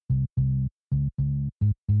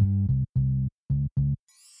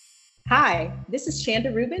Hi, this is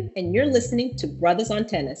Chanda Rubin, and you're listening to Brothers on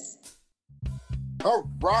Tennis. All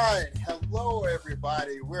right. Hello,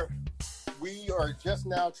 everybody. We are just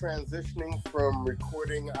now transitioning from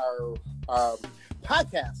recording our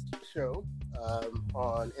podcast show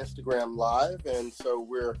on Instagram Live. And so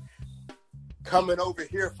we're coming over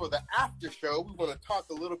here for the after show. We want to talk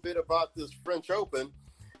a little bit about this French Open,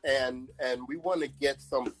 and we want to get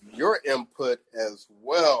some of your input as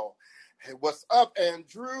well. Hey, what's up,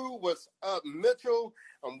 Andrew? What's up, Mitchell?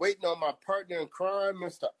 I'm waiting on my partner in crime,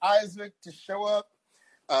 Mr. Isaac, to show up.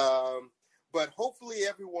 But hopefully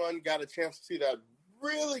everyone got a chance to see that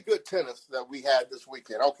really good tennis that we had this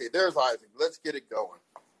weekend. Okay, there's Isaac. Let's get it going.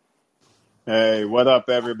 Hey, what up,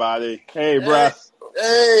 everybody? Hey, bruh.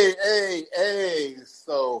 Hey.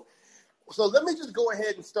 So let me just go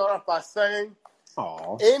ahead and start off by saying,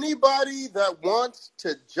 anybody that wants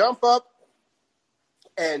to jump up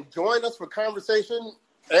and join us for conversation,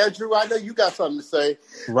 Andrew, I know you got something to say.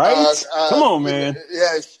 Right? Come on, man.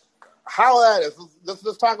 Yeah, holla at us.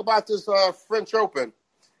 Let's talk about this French Open.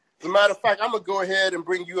 As a matter of fact, I'm going to go ahead and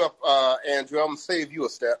bring you up, Andrew. I'm going to save you a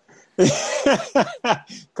step.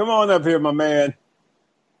 Come on up here, my man.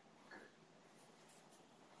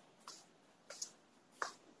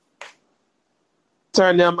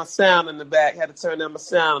 Turn down my sound in the back. Had to turn down my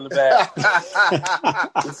sound in the back.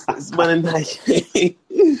 It's Monday night.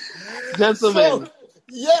 Gentlemen. So,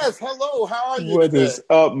 yes, hello. How are you What today? is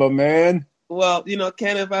up, my man? Well,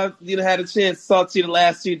 Kenneth, I've had a chance to talk to you the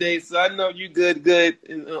last few days, so I know you good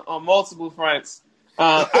on multiple fronts.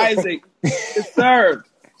 Isaac, it's served.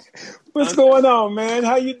 What's going on, man?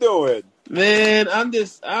 How you doing? Man, I'm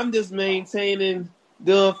just maintaining,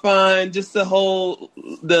 doing fine. Just the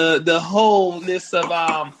wholeness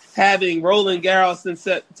of having Roland Garros in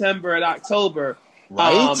September and October.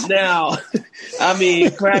 Right. Now,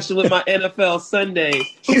 crashing with my NFL Sunday.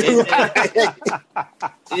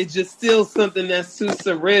 It's just still something that's too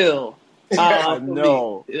surreal. I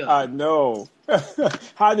know.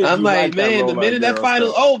 How did I'm you like, that man, the Roland minute that Garros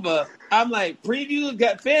final stuff? over, I'm like, preview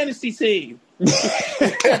got fantasy team.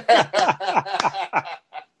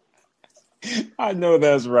 I know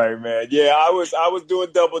that's right, man. Yeah, I was doing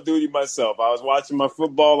double duty myself. I was watching my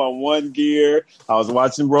football on one gear. I was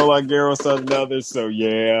watching Roland Garros on another. So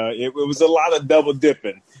yeah, it was a lot of double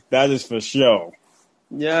dipping. That is for sure.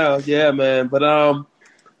 Yeah, man. But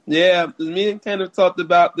me and Ken have talked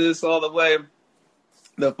about this all the way.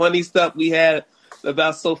 The funny stuff we had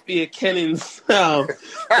about Sophia Kennings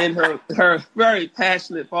and her very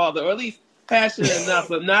passionate father, or at least passionate enough,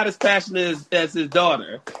 but not as passionate as his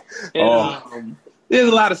daughter. And there's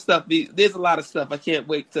a lot of stuff. I can't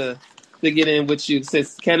wait to get in with you,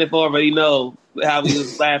 since Kenneth already know how we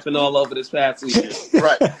was laughing all over this past weekend.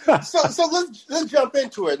 Right. So let's jump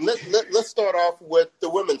into it. Let's start off with the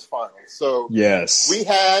women's finals. So yes, we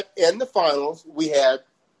had in the finals, we had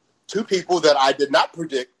two people that I did not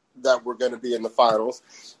predict that were going to be in the finals.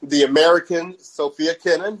 The American Sophia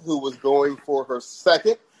Kenin, who was going for her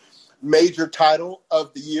second major title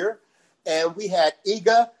of the year, and we had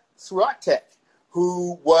Iga Swiatek,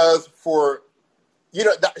 who was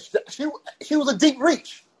she was a deep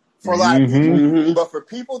reach for a lot of people. But for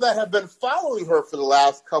people that have been following her for the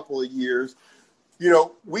last couple of years,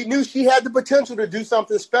 we knew she had the potential to do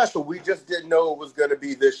something special. We just didn't know it was going to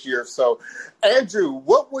be this year. So, Andrew,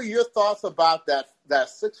 what were your thoughts about that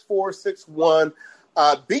 6-4, 6-1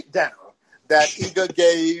 beatdown that Iga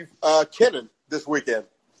gave Kenin this weekend?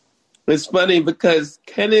 It's funny because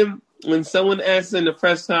Kenin, when someone asked in the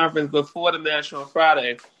press conference before the match on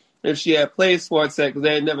Friday if she had played Swiatek, because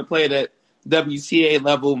they had never played at WTA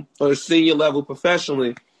level or senior level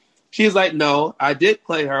professionally, she's like, no, I did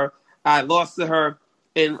play her. I lost to her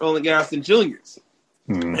in Roland Garros in juniors.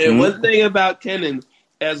 And one thing about Kenin,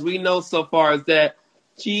 as we know so far, is that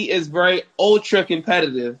she is very ultra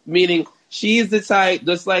competitive, meaning she's the type,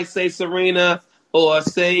 just like, say, Serena or,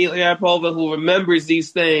 say, Sharapova, who remembers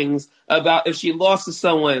these things about if she lost to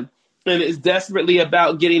someone and is desperately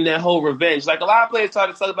about getting that whole revenge. Like, a lot of players try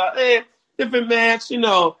to talk about, different match,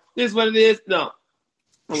 this is what it is. No.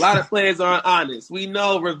 A lot of players aren't honest. We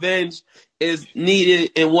know revenge is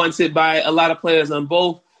needed and wanted by a lot of players on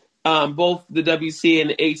both the WC and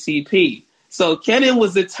the ATP. So Kenin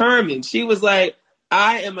was determined. She was like,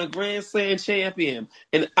 I am a Grand Slam champion,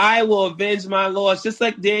 and I will avenge my loss. Just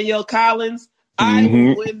like Danielle Collins, I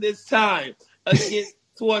will win this time against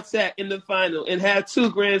Swiatek in the final and have 2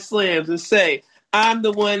 Grand Slams and say, I'm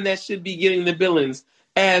the one that should be getting the billings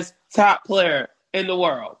as top player in the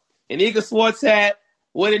world. And Iga Swiatek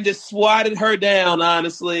went and just swatted her down,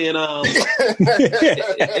 honestly. And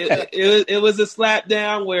it was a slap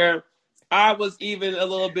down where I was even a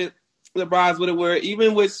little bit LeBron's with it, where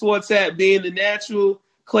even with Swartzat being the natural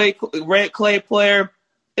red clay player,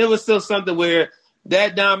 it was still something where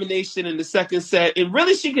that domination in the second set, and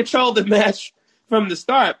really she controlled the match from the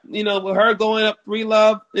start. With her going up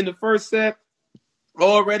 3-love in the first set,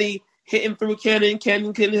 already hitting through Kenin.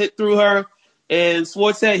 Kenin couldn't hit through her. And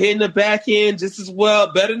Swartzat hitting the backhand just as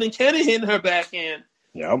well, better than Kenin hitting her backhand.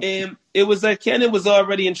 Yep. And it was like Kenin was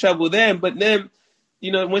already in trouble then. But then,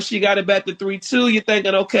 when she got it back to 3-2, you're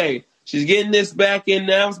thinking, okay, she's getting this back in.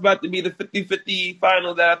 Now it's about to be the 50-50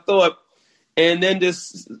 final that I thought. And then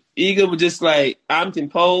Iga was just like, I'm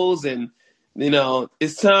composed, and,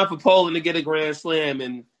 it's time for Poland to get a Grand Slam.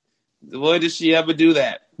 And boy, did she ever do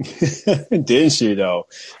that. Didn't she, though?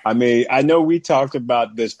 I mean, I know we talked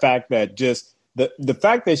about this fact that just the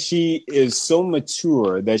fact that she is so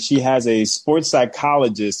mature, that she has a sports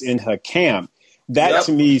psychologist in her camp, that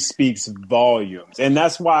to me speaks volumes. And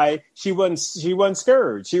that's why she wasn't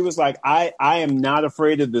scared. She was like, I am not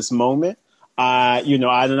afraid of this moment. I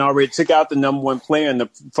done already took out the number one player, and the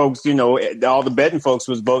folks, all the betting folks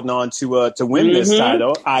was voting on to win this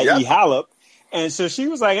title, i.e. Halep. And so she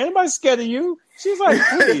was like, anybody scared of you? She's like,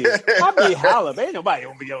 please, I be Halep. Ain't nobody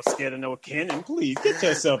gonna be scared of no Kenin. Please, get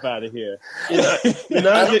yourself out of here.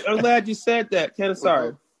 I'm glad you said that, Ken.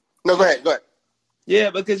 Sorry. No, go ahead.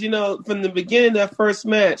 Yeah, because, from the beginning of that first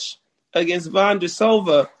match against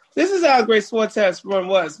Vondrousova, this is how great Swartzat's run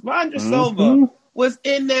was. Vondrousova was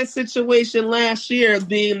in that situation last year,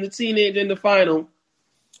 being the teenager in the final,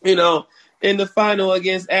 in the final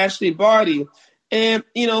against Ashley Barty. And,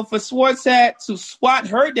 for Swartzat to swat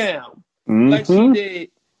her down like she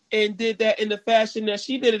did, and did that in the fashion that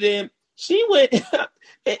she did it in, she went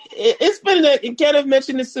 – it's been – and Kenneth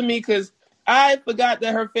mentioned this to me because I forgot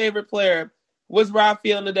that her favorite player was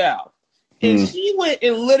Rafael Nadal. And she went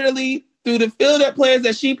and literally through the field of players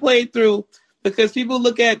that she played through, because people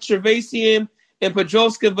look at Trevathan and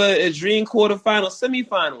Podroskova as dream quarterfinals,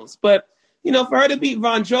 semifinals. But, for her to beat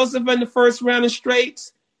Vondrousova in the first round of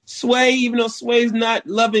straights, Sway, even though Sway's not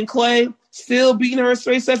loving clay, still beating her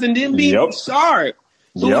straight sets, and then beating Sharp,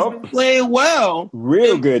 who's been playing well.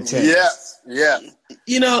 Real good tennis. Yes.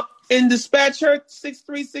 And dispatch her 6-3,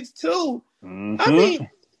 6-2. I mean,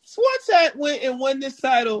 Swartzat went and won this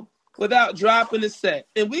title without dropping a set.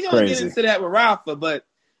 And we're going to get into that with Rafa, but,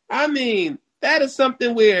 I mean, that is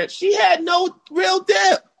something where she had no real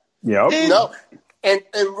depth. Yep. And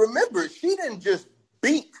remember, she didn't just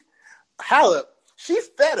beat Halep. She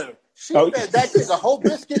fed her. She fed that chick a whole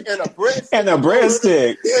biscuit and a breadstick. And a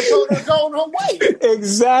breadstick. And told her to go on her way.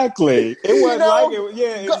 Exactly. It wasn't like it.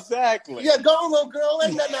 Yeah, exactly. Yeah, go on, little girl.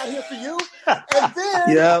 Ain't nothing out here for you. And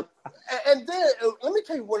then, and then, let me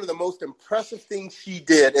tell you one of the most impressive things she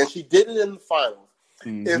did, and she did it in the finals,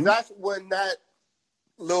 is that's when that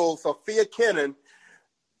little Sofia Kenin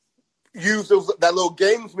used that little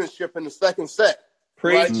gamesmanship in the second set.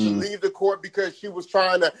 Right, to leave the court because she was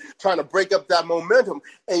trying to break up that momentum,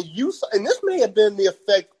 and this may have been the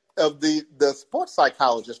effect of the sports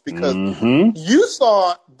psychologist, because you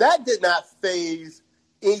saw that did not faze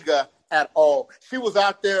Iga at all. She was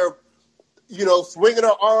out there, swinging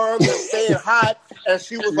her arms and staying hot, and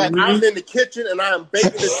she was like, "I'm in the kitchen and I am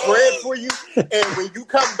baking this bread for you. And when you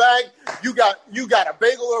come back, you got a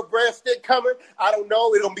bagel or a breadstick coming. I don't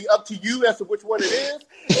know; it'll be up to you as to which one it is."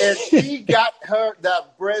 And she got her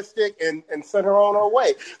that breadstick and sent her on her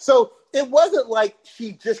way. So it wasn't like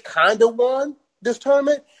she just kind of won this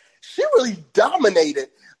tournament. She really dominated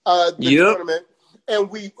the tournament,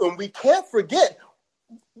 and we can't forget,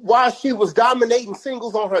 while she was dominating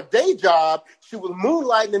singles on her day job, she was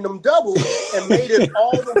moonlighting in them doubles and made it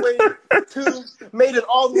all the way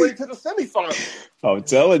to the semifinals. I'm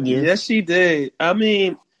telling you. Yes, she did. I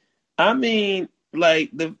mean, like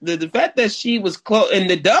the fact that she was close, and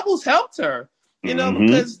the doubles helped her,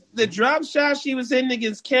 because the drop shot she was hitting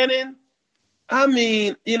against Kenin, I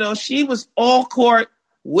mean, she was all court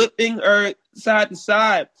whipping her side to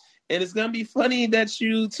side. And it's going to be funny that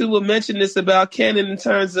you two will mention this about Kenin in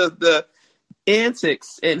terms of the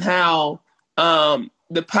antics and how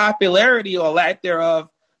the popularity or lack thereof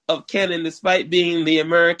of Kenin, despite being the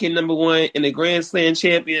American number one and the Grand Slam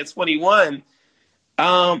champion at 21,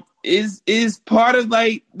 is part of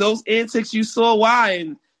like those antics you saw why.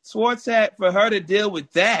 And Swartzat, for her to deal with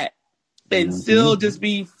that and still just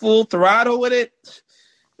be full throttle with it,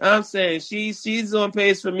 I'm saying she's on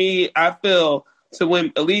pace for me, I feel, to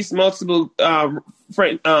win at least multiple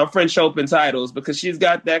French Open titles, because she's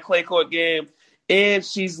got that clay court game and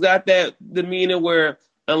she's got that demeanor where,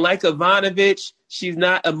 unlike Ivanovic, she's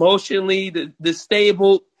not emotionally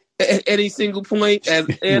stable at any single point, as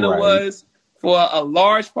Anna was for a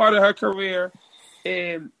large part of her career.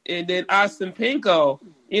 and then Ostapenko,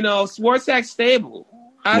 Swartzak's stable.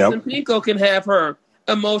 Ostapenko can have her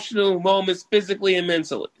emotional moments physically and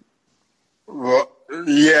mentally. Well,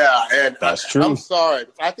 yeah, and that's true. I'm sorry.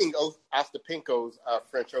 I think Ostapenko's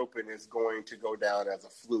French Open is going to go down as a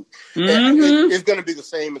fluke. Mm-hmm. It's going to be the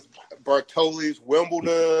same as Bartoli's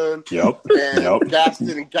Wimbledon. Yep. And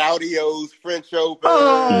Gaston Gaudio's French Open.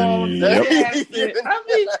 Oh, yep.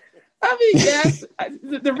 Yes.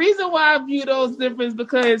 The reason why I view those different is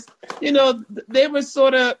because, they were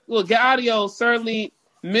sort of, Gaudio certainly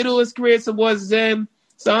middle of his career towards the end.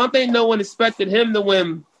 So I don't think no one expected him to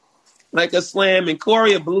win like a slam, and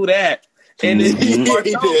Coria blew that. And then he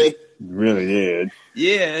did. Really did.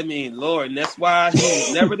 Yeah, I mean, Lord, and that's why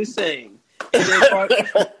he's never the same. And then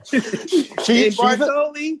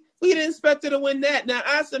Bartoli, we didn't expect her to win that. Now,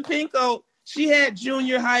 Ostapenko, she had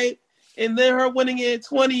junior hype, and then her winning it at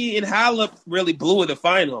 20, and Halep really blew her the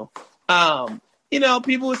final.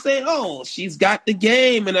 People were saying, oh, she's got the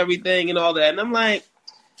game and everything and all that. And I'm like,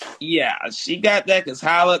 yeah, she got that because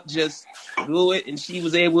Halep just blew it, and she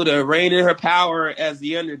was able to reign in her power as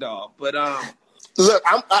the underdog. But look,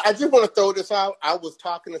 I just want to throw this out. I was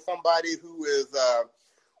talking to somebody who is,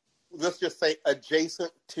 let's just say,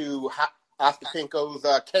 adjacent to Ostapenko's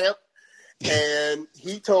camp, and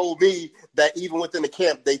he told me that even within the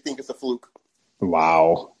camp, they think it's a fluke.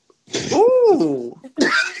 Wow. Ooh.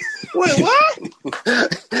 Wait, what?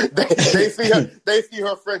 they see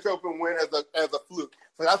her French Open win as a fluke.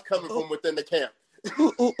 So that's coming from within the camp.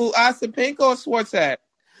 Ostapenko or Swartzak?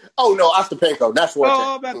 Oh no, Ostapenko. That's Swartzak.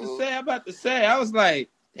 Oh, I'm about to say. I was like,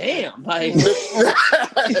 damn. Like, no.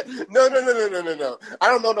 I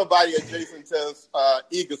don't know nobody adjacent to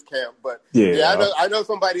Iga's camp, but yeah, I know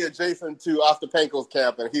somebody adjacent to Ostapenko's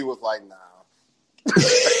camp, and he was like, nah.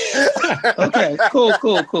 Okay, cool.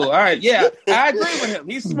 All right, yeah, I agree with him.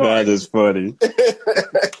 He's smart. That is funny.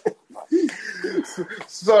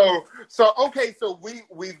 So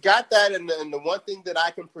we've got that, and the one thing that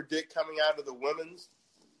I can predict coming out of the women's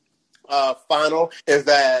final is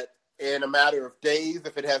that in a matter of days,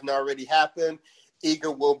 if it hasn't already happened,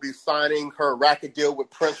 Iga will be signing her racket deal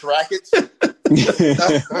with Prince Rackets.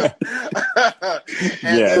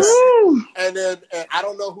 Yes. And I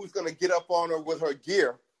don't know who's going to get up on her with her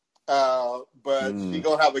gear, but she's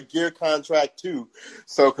going to have a gear contract too.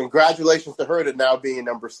 So congratulations to her to now being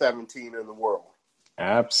number 17 in the world.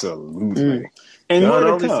 Absolutely. And more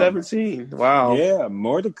to only come. 17. Wow. Yeah,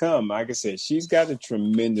 more to come. Like I said, she's got a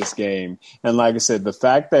tremendous game. And like I said, the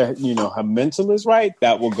fact that, her mental is right,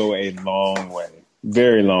 that will go a long way.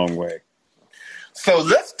 Very long way. So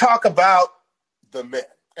let's talk about the men.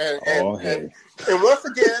 And once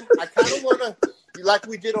again, I kind of want to, like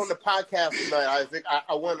we did on the podcast tonight, Isaac,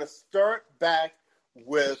 I want to start back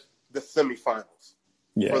with the semifinals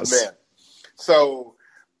for the men. So,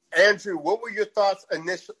 Andrew, what were your thoughts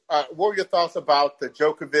about the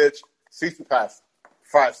Djokovic-Tsitsipas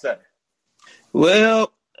 5-7?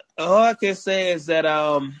 Well, all I can say is that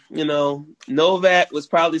Novak was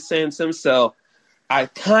probably saying to himself, I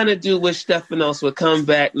kind of do wish Stefanos would come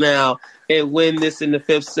back now and win this in the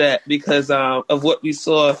fifth set because of what we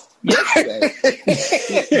saw yesterday.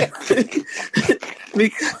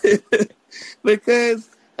 because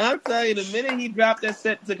I'm telling you, the minute he dropped that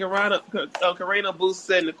set to Carreño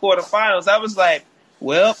Busta in the quarterfinals, I was like,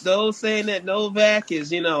 well, those saying that Novak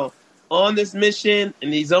is, on this mission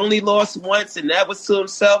and he's only lost once, and that was to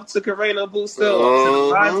himself, to Carreño Busta, or to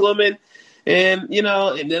the prize woman. And,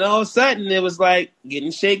 and then all of a sudden it was like getting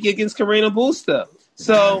shaky against Carreño Busta.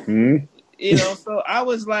 So, so I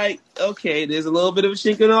was like, okay, there's a little bit of a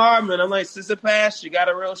chink in the armor. And I'm like, Tsitsipas, you got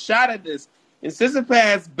a real shot at this. And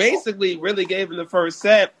Tsitsipas basically really gave him the first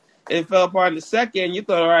set and fell apart in the second. You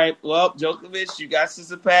thought, all right, well, Djokovic, you got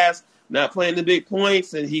Tsitsipas not playing the big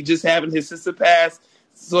points, and he just having his Tsitsipas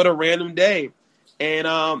sort of random day. And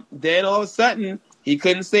then all of a sudden, he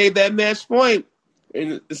couldn't save that match point.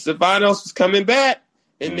 And Stefanos was coming back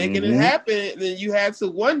and making it happen. And then you had to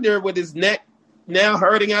wonder with his neck now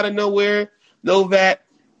hurting out of nowhere, Novak,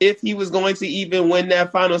 if he was going to even win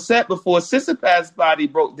that final set before Tsitsipas' body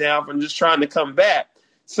broke down from just trying to come back.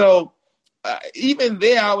 So even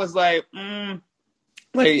there, I was like, I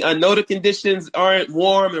know the conditions aren't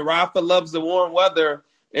warm and Rafa loves the warm weather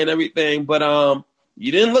and everything, but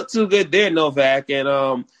you didn't look too good there, Novak.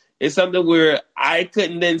 And it's something where I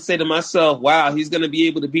couldn't then say to myself, wow, he's going to be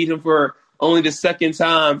able to beat him for only the second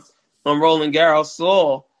time on Roland Garros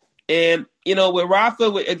soil. And, with Rafa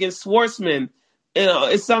against Schwartzman,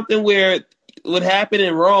 it's something where what happened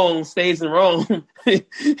in Rome stays in Rome, because,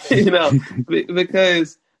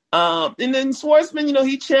 and then Schwartzman,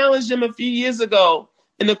 he challenged him a few years ago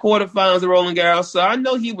in the quarterfinals of Roland Garros. So I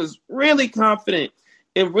know he was really confident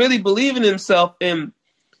and really believing in himself. And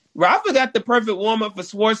Rafa got the perfect warm-up for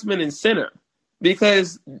Schwartzman in center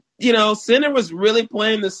because, center was really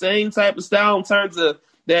playing the same type of style in terms of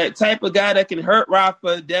that type of guy that can hurt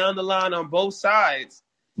Rafa down the line on both sides.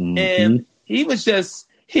 Mm-hmm. And he just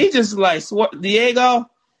like, Diego,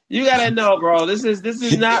 you got to know, bro, this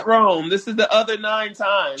is not Rome. This is the other 9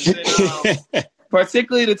 times. And,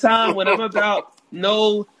 particularly the time when I'm about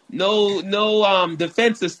no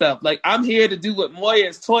defensive stuff. Like, I'm here to do what Moya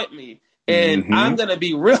has taught me. And I'm going to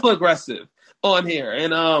be real aggressive on here.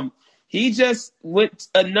 And he just went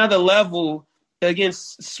another level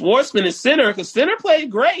against Schwartzman in center because center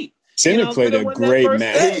played great. Center played a great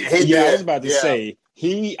match. I was about to say,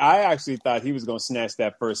 I actually thought he was going to snatch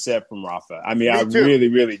that first set from Rafa. I mean, I really,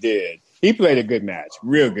 really did. He played a good match.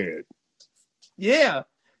 Real good. Yeah.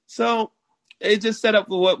 So it just set up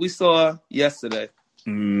for what we saw yesterday.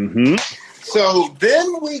 Mm-hmm. So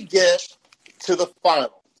then we get to the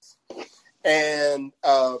finals. And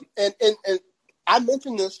I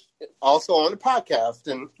mentioned this also on the podcast.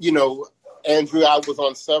 And, Andrew, I was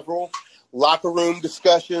on several locker room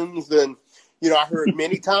discussions. And, I heard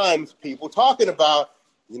many times people talking about,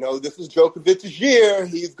 this is Djokovic's year.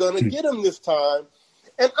 He's going to get him this time.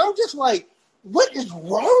 And I'm just like, what is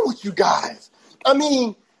wrong with you guys? I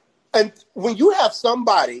mean, and when you have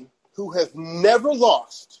somebody who has never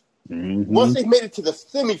lost, once they've made it to the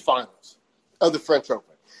semifinals of the French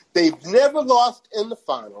Open, they've never lost in the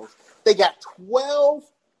finals. They got 12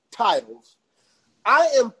 titles. I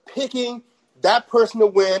am picking that person to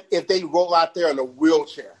win if they roll out there in a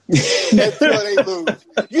wheelchair until they lose.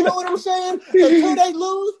 You know what I'm saying? Until they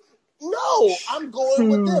lose, no, I'm going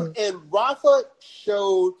with them. And Rafa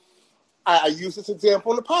showed, I use this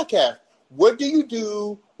example on the podcast. What do you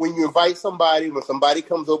do when you invite somebody, when somebody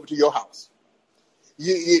comes over to your house?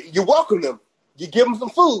 You welcome them. You give them some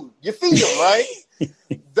food. You feed them, right?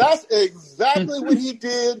 That's exactly what he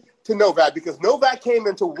did to Novak, because Novak came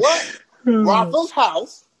into what? Rafa's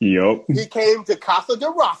house. Yep. He came to Casa de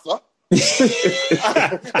Rafa.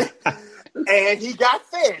 And he got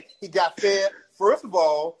fed. He got fed, first of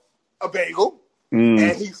all, a bagel.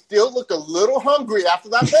 And he still looked a little hungry after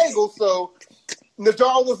that bagel. So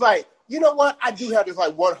Nadal was like, you know what? I do have this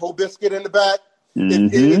like one whole biscuit in the back.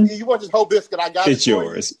 If you want this whole biscuit, I got it. It's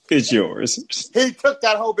yours. It's yours. He took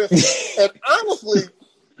that whole biscuit. And honestly,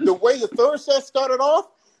 the way the third set started off,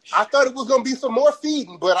 I thought it was going to be some more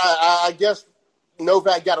feeding, but I guess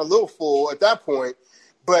Novak got a little full at that point.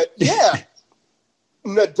 But yeah,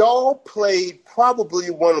 Nadal played probably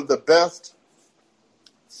one of the best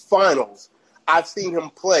finals I've seen him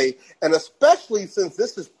play. And especially since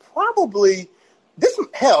this is probably, this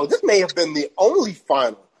may have been the only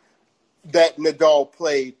final that Nadal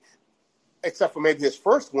played, except for maybe his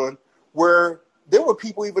first one, where there were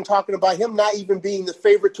people even talking about him not even being the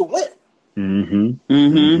favorite to win. And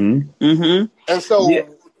so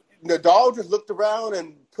Nadal just looked around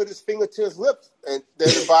and put his finger to his lips, and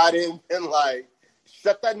everybody and like,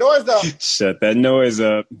 shut that noise up. Shut that noise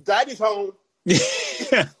up. Daddy's home.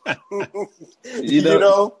 you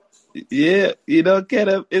know? Yeah,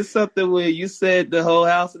 Kenneth, it's something where you said the whole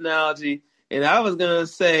house analogy, and I was going to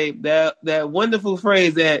say that wonderful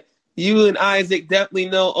phrase that you and Isaac definitely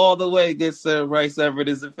know all the way, good sir, Bryce Everett,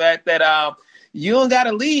 is the fact that you don't got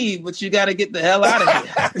to leave, but you got to get the hell out of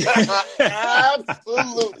here.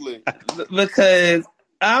 Absolutely. Because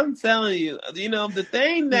I'm telling you, the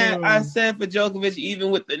thing that I said for Djokovic, even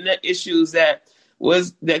with the net issues that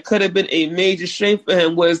could have been a major strength for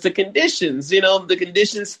him, was the conditions. The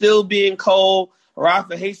conditions still being cold.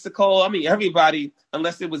 Rafa hates the cold. I mean, everybody,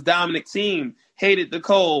 unless it was Dominic Thiem, hated the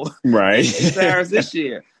cold. Right. In Paris this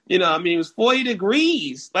year. It was 40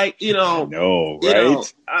 degrees. Like, I know,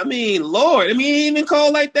 right? I mean, Lord. I mean, it ain't even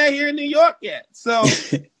cold like that here in New York yet. So,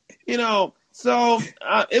 it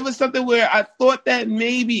was something where I thought that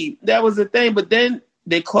maybe that was the thing. But then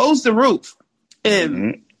they closed the roof.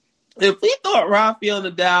 And if we thought Rafael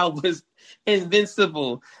Nadal was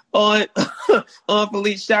invincible on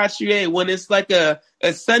Philippe Chatrier when it's like a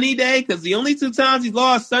sunny day, because the only 2 times he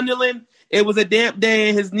lost Sunderland, it was a damp day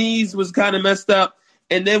and his knees was kind of messed up.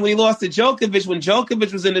 And then when he lost to Djokovic, when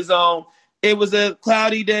Djokovic was in his zone, it was a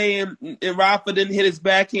cloudy day and Rafa didn't hit his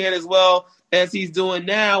backhand as well as he's doing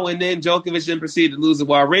now. And then Djokovic then proceeded to lose to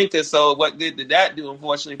Wawrinka. So what good did that do,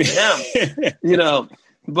 unfortunately, for him?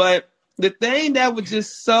 But the thing that was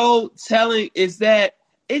just so telling is that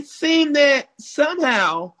it seemed that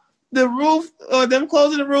somehow the roof, or them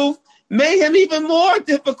closing the roof, made him even more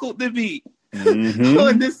difficult to beat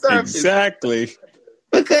on this surface. Exactly.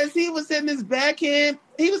 Because he was in his backhand.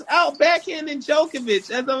 He was out backhanding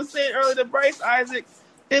Djokovic, as I was saying earlier to Bryce Isaac.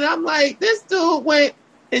 And I'm like, this dude went,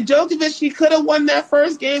 and Djokovic, he could have won that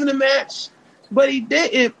first game of the match, but he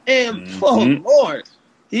didn't. And, oh, Lord.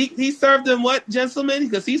 He served him what, gentlemen?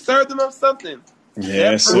 Because he served him up something.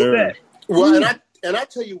 Yes, sir. Well, and I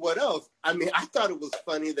tell you what else. I mean, I thought it was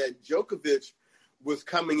funny that Djokovic was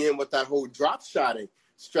coming in with that whole drop shotting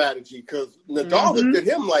strategy because Nadal looked at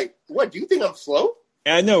him like, what, do you think I'm slow?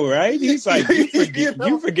 I know, right? He's like,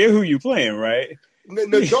 you forget who you playing, right?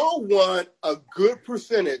 Nadal won a good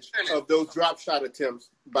percentage of those drop shot attempts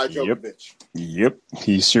by Djokovic. Yep,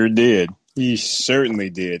 he sure did. He certainly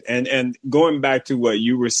did. And going back to what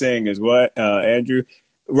you were saying as well, Andrew,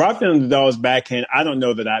 Rafael Nadal's backhand, I don't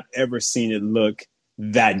know that I've ever seen it look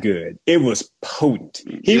that good. It was potent.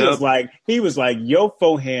 He was like, your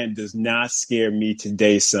forehand does not scare me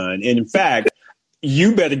today, son. And in fact,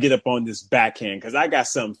 you better get up on this backhand because I got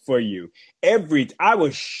something for you. I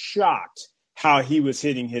was shocked how he was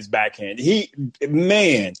hitting his backhand. He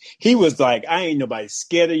was like, I ain't nobody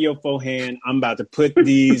scared of your forehand. I'm about to put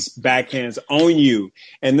these backhands on you.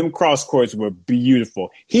 And them cross courts were beautiful.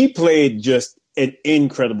 He played just an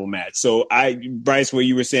incredible match. So Bryce, what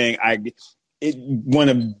you were saying, one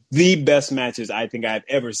of the best matches I think I've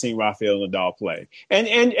ever seen Rafael Nadal play.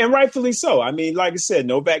 And rightfully so. I mean, like I said,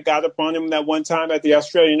 Novak got up on him that one time at the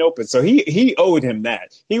Australian Open. So he owed him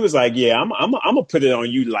that. He was like, yeah, I'm gonna put it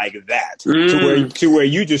on you like that to where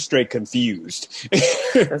you just straight confused.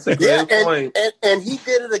 That's a great point. And he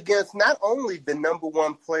did it against not only the number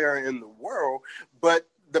one player in the world, but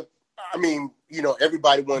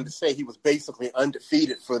everybody wanted to say he was basically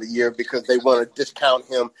undefeated for the year because they want to discount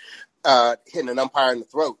him hitting an umpire in the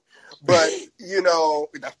throat. But,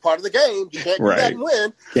 that's part of the game. You can't do that and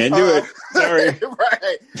win. Can't do it. Sorry.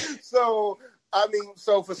 Right. So,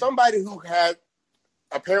 so for somebody who had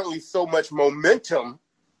apparently so much momentum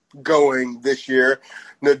going this year,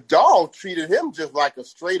 Nadal treated him just like a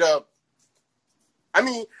straight up.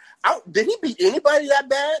 Did he beat anybody that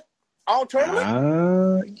bad all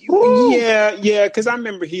tournament? Yeah, because I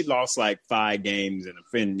remember he lost like 5 games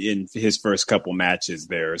in his first couple matches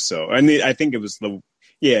there. So I think it was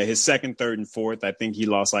his second, third, and fourth. I think he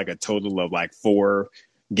lost like a total of like 4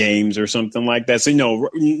 games or something like that. So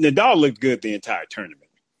Nadal looked good the entire tournament.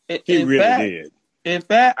 He really did. In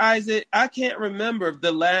fact, Isaac, I can't remember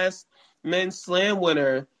the last men's slam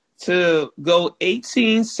winner to go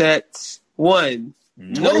 18 sets, won.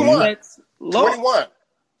 21. Sets, 21.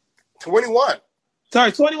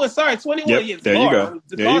 Sorry, 21. Sorry, 21. Yep, Yes, there Lord,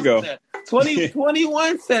 you go.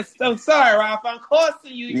 21 sets. I'm sorry, Ralph. I'm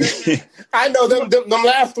costing you. I know them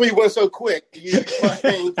last 3 went so quick.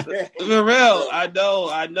 For real. I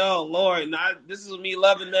know. Lord, this is me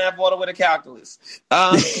loving math water with a calculus.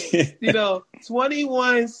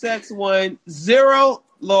 21 sets won, 0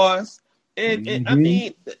 loss. And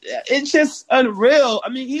it's just unreal.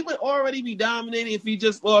 He would already be dominating if he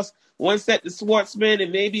just lost 1 set to Schwartzman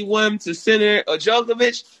and maybe 1 to Sinner or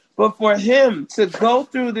Djokovic. But for him to go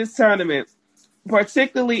through this tournament,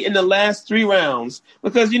 particularly in the last 3 rounds,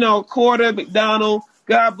 because, Korda, McDonald,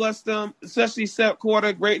 God bless them, especially Sepp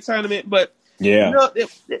Korda, great tournament. But, there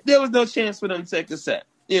was no chance for them to take a set.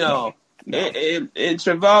 And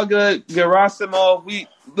Travaglia, Gerasimov, we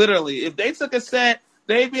literally, if they took a set,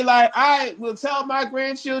 they'd be like, I will tell my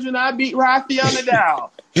grandchildren I beat Rafael Nadal.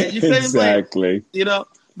 Exactly.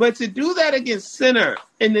 But to do that against Sinner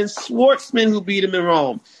and then Schwartzman, who beat him in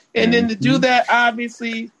Rome, and then to do that,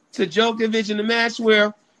 obviously, to Djokovic in the match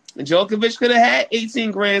where Djokovic could have had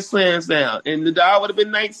 18 Grand Slams now, and Nadal would have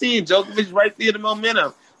been 19. Djokovic right there, the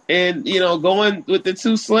momentum. And, going with the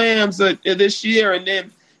 2 slams this year and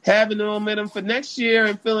then having the momentum for next year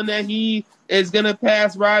and feeling that he is going to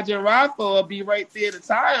pass Roger and Rafa or be right there to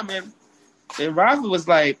tie him. And Rafa was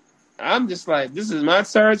like, I'm just like, this is my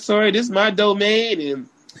territory, this is my domain, and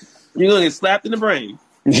you're going to get slapped in the brain.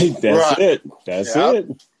 That's it.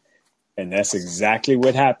 And that's exactly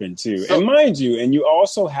what happened, too. So, and mind you, and you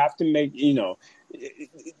also have to make,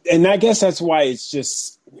 and I guess that's why it's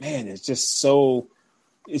just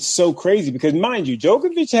so crazy because, mind you,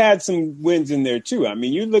 Djokovic had some wins in there, too.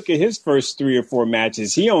 You look at his first 3 or 4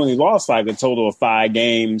 matches, he only lost like a total of 5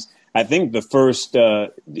 games. I think the first,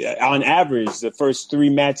 on average, the first 3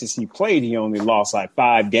 matches he played, he only lost like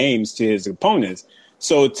 5 games to his opponents.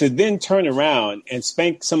 So to then turn around and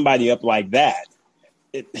spank somebody up like that,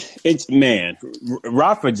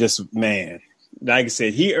 Rafa like I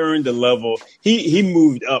said, he earned a level. He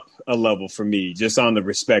moved up a level for me just on the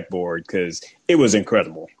respect board because it was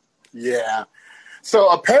incredible. Yeah. So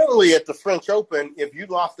apparently at the French Open, if you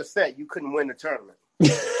lost a set, you couldn't win the tournament.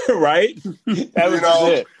 Right? That was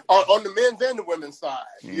it. On the men's and the women's side,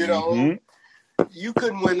 you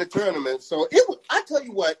couldn't win the tournament. So I tell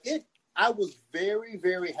you what, I was very,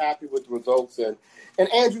 very happy with the results. And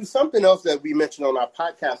Andrew, something else that we mentioned on our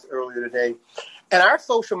podcast earlier today, and our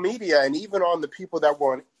social media, and even on the people that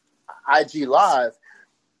were on IG Live,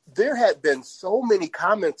 there had been so many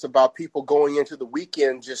comments about people going into the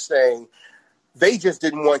weekend just saying they just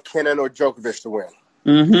didn't want Kenin or Djokovic to win.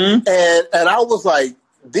 Mm-hmm. And I was like,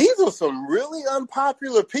 these are some really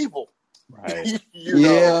unpopular people. Right.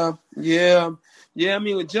 Yeah. I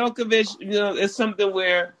mean, with Djokovic, it's something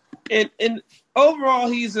where, and overall,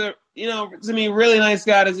 he's a, to me, really nice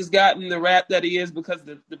guy that's just gotten the rap that he is because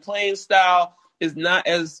the playing style is not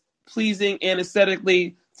as pleasing and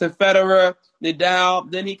aesthetically to Federer, Nadal.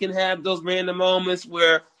 Then he can have those random moments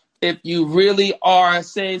where if you really are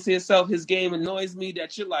saying to yourself, his game annoys me,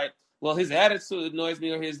 that you're like, well, his attitude annoys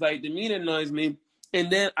me or his demeanor annoys me. And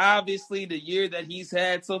then obviously the year that he's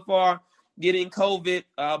had so far, getting COVID,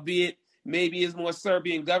 albeit maybe it's more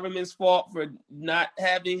Serbian government's fault for not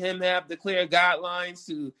having him have the clear guidelines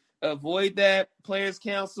to avoid that, Players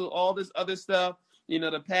Council, all this other stuff,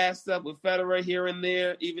 the past stuff with Federer here and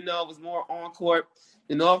there, even though it was more on court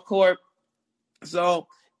than off court. So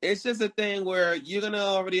it's just a thing where you're going to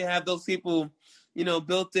already have those people,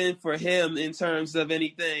 built in for him in terms of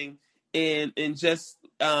anything and just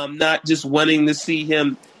not just wanting to see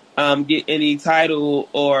him get any title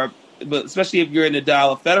but especially if you're a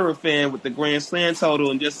Nadal or Federer fan with the Grand Slam total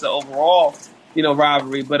and just the overall,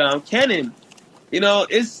 rivalry. But Kenin,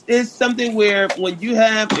 it's something where when you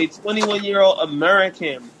have a 21-year-old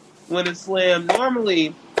American win a slam,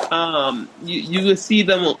 normally you would see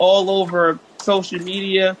them all over social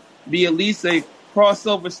media, be at least a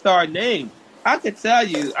crossover star name. I could tell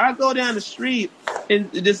you, I go down the street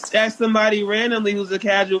and just ask somebody randomly who's a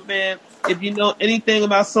casual fan if you know anything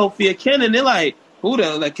about Sofia Kenin. They're like, who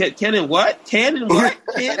the Kenin what? Kenin what?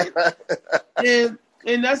 Kenin?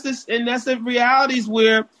 and that's the realities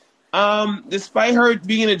where despite her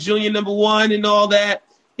being a junior number one and all that,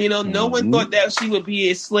 no one thought that she would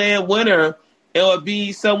be a slam winner. It would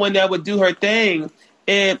be someone that would do her thing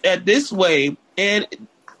and at this way, and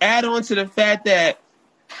add on to the fact that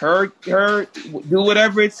her do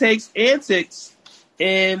whatever it takes antics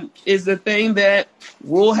and is the thing that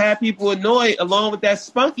will have people annoyed along with that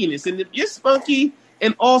spunkiness. And if you're spunky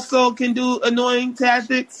and also can do annoying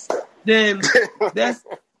tactics, then that's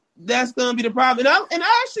going to be the problem. And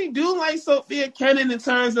I actually do like Sofia Kenin in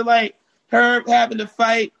terms of her having to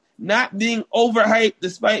fight, not being overhyped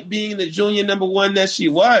despite being the junior number one that she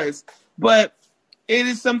was. But it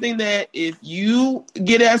is something that if you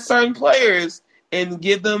get at certain players and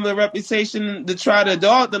give them a reputation to try to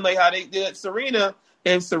dog them, like how they did Serena,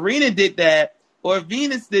 if Serena did that, or if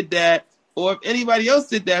Venus did that, or if anybody else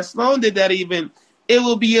did that, Sloane did that even, it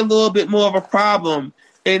will be a little bit more of a problem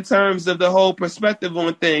in terms of the whole perspective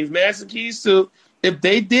on things. Madison Keys, too, if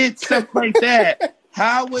they did stuff like that,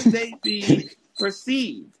 how would they be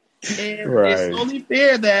perceived? And It's only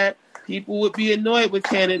fair that people would be annoyed with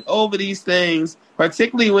Kenin over these things,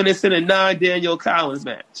 particularly when it's in a non-Danielle Collins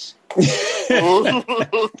match.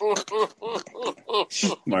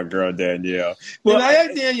 My girl Danielle. Well,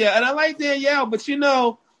 I like Danielle, but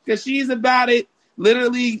because she's about it,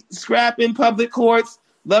 literally scrapping public courts,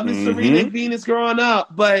 loving Serena and Venus growing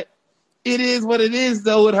up. But it is what it is,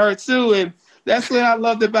 though, with her too, and that's what I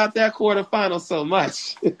loved about that quarterfinal so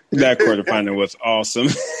much. That quarterfinal was awesome.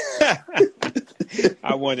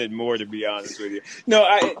 I wanted more, to be honest with you. No,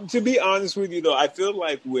 to be honest with you, though, I feel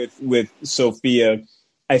like with Sofia,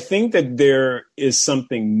 I think that there is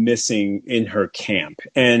something missing in her camp.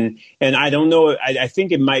 And I don't know, I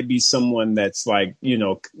think it might be someone that's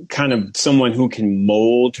kind of someone who can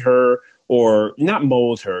mold her or not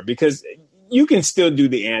mold her, because you can still do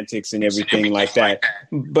the antics and everything like that.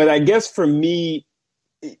 But I guess for me,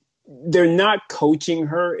 they're not coaching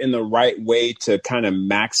her in the right way to kind of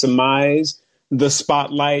maximize the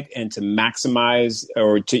spotlight and to maximize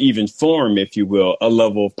or to even form, if you will, a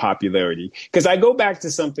level of popularity. Because I go back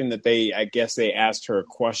to something that they asked her a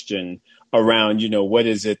question around, what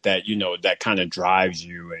is it that, that kind of drives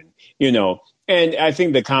you? And I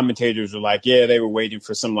think the commentators were like, yeah, they were waiting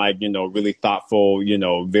for some really thoughtful,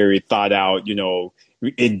 very thought out,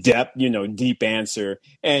 in depth, deep answer.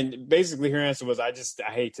 And basically her answer was, I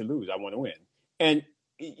hate to lose. I want to win. And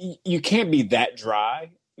you can't be that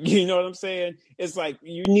dry. You know what I'm saying? It's like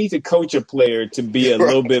you need to coach a player to be a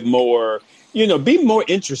little bit more, be more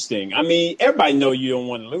interesting. I mean, everybody know you don't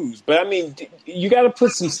want to lose, but I mean, you got to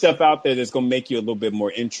put some stuff out there that's going to make you a little bit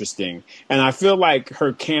more interesting. And I feel like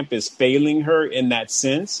her camp is failing her in that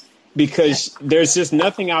sense. because there's just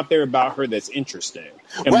nothing out there about her that's interesting,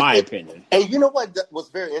 in my opinion. And you know what was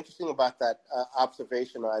very interesting about that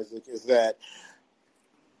observation, Isaac, is that,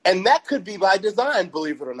 and that could be by design,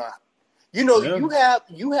 believe it or not. You know,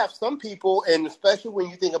 you have some people, and especially when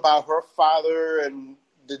you think about her father and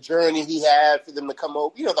the journey he had for them to come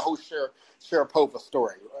over, you know, the whole Sharapova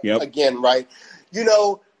story again, right? You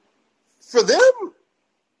know, for them,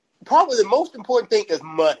 probably the most important thing is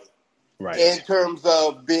money. Right. In terms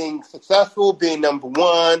of being successful, being number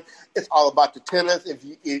one, it's all about the tennis.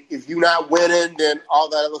 If you're not winning, then all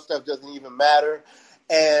that other stuff doesn't even matter.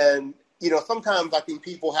 And, you know, sometimes I think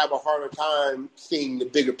people have a harder time seeing the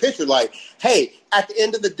bigger picture. Like, hey, at the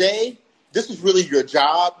end of the day, this is really your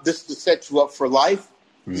job. This is to set you up for life,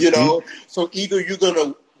 you know. So either you're going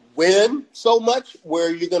to win so much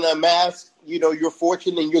where you're going to amass, you know, your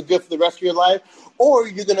fortune and you're good for the rest of your life, or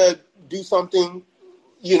you're going to do something,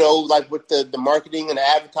 you know, like with the marketing and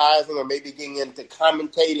advertising, or maybe getting into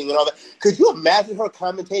commentating and all that. Could you imagine her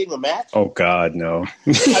commentating a match? Oh God, no.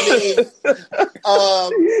 I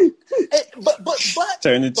mean, but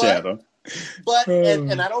turn the channel. But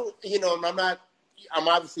and I don't, you know, I'm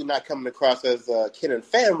obviously not coming across as a Kenin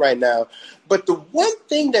fan right now. But the one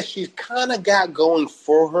thing that she's kind of got going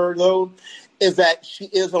for her though is that she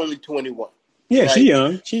is only 21. Yeah, right?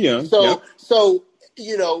 She young. So.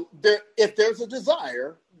 You know, if there's a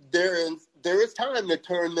desire, there is time to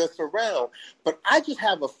turn this around. But I just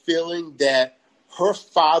have a feeling that her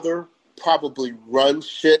father probably runs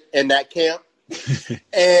shit in that camp.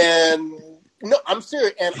 And no, I'm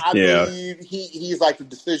serious. And I believe he's like the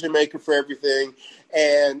decision maker for everything.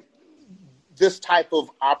 And these type of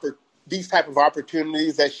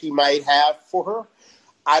opportunities that she might have for her,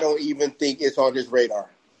 I don't even think it's on his radar.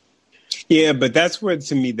 Yeah, but that's where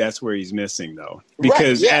he's missing, though.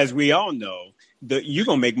 Because as we all know, you're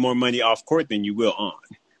going to make more money off court than you will on.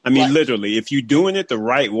 I mean, literally, if you're doing it the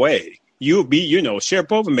right way, you'll be, you know,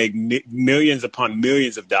 Sharapova make millions upon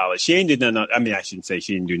millions of dollars. She ain't did nothing. I mean, I shouldn't say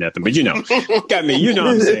she didn't do nothing, but you know, you know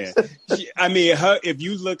what I'm saying? If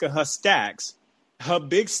you look at her stacks, her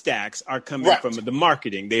big stacks are coming from the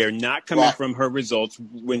marketing. They are not coming from her results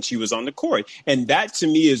when she was on the court. And that, to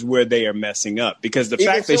me, is where they are messing up. Because the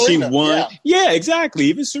fact that Serena, she won... Yeah, exactly.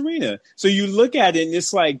 Even Serena. So you look at it, and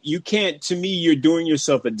it's like, you can't... To me, you're doing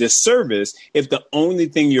yourself a disservice if the only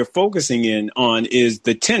thing you're focusing in on is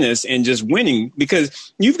the tennis and just winning.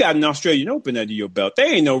 Because you've got an Australian Open under your belt. There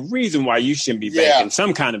ain't no reason why you shouldn't be banking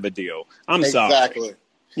some kind of a deal. I'm sorry.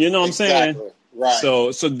 You know what I'm saying? Right.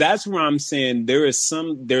 So that's where I'm saying there's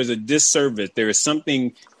a disservice. There is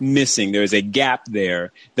something missing. There's a gap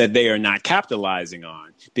there that they are not capitalizing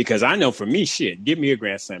on. Because I know for me, shit, give me a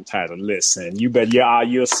Grand Slam title. Listen, you bet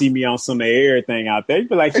you'll see me on some of everything out there. You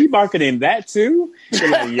be like, he marketing that too?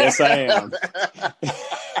 You're like, yes, I am.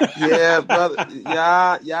 Yeah, brother.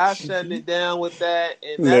 Y'all shutting it down with that.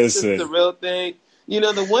 And that's just the real thing. You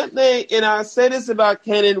know, the one thing, and I say this about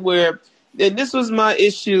Kenin where, and this was my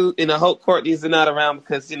issue, and I hope Courtney's not around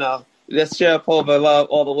because, you know, that's Sharapova love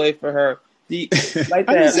all the way for her. Like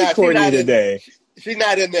that. Courtney today. She's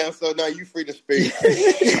not in there, so no, you free to speak.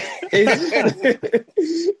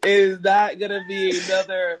 It's not going to be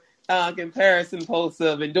another comparison post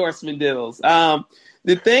of endorsement deals.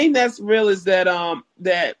 The thing that's real is that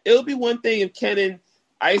that it'll be one thing if Kenin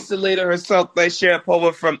isolated herself like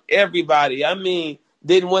Sharapova from everybody. I mean,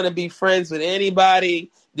 didn't want to be friends with anybody.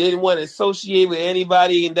 Didn't want to associate with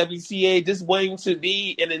anybody in WCA, just wanting to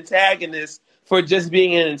be an antagonist for just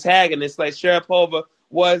being an antagonist, like Sharapova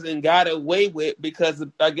was and got away with because of,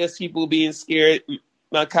 I guess, people being scared,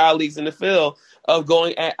 my colleagues in the field, of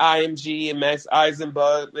going at IMG and Max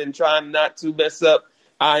Eisenberg and trying not to mess up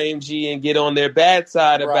IMG and get on their bad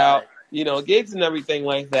side about, you know, gigs and everything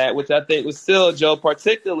like that, which I think was still, Joe,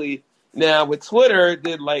 particularly now with Twitter,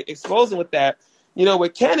 did like exposing with that. You know,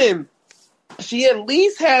 with Kenin, she at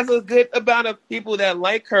least has a good amount of people that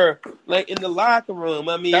like her, like in the locker room.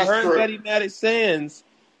 I mean, her and Betty Maddox Sands,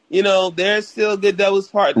 you know, they're still good doubles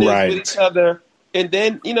partners with each other. And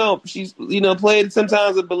then, you know, she's, you know, played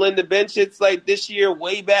sometimes with Belinda Bencic like this year,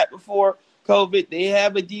 way back before COVID. They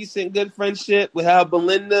have a decent, good friendship with how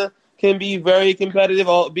Belinda can be very competitive,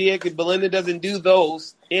 albeit Belinda doesn't do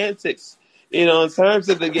those antics, you know, in terms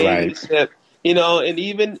of the gamemanship, you know, and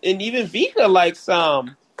even Vika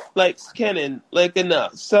likes Kenin like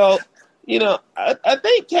enough. So, you know, I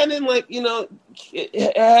think Kenin, like, you know,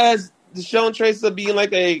 has shown traces of being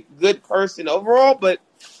like a good person overall, but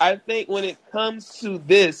I think when it comes to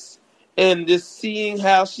this and just seeing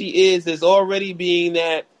how she is already being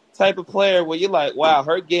that type of player where you're like, wow,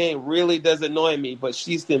 her game really does annoy me, but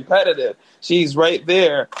she's competitive. She's right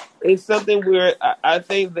there. It's something where I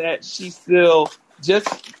think that she's still,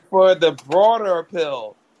 just for the broader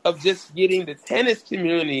appeal of just getting the tennis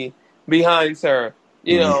community behind her,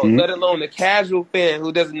 let alone the casual fan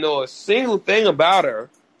who doesn't know a single thing about her.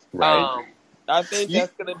 Right. I think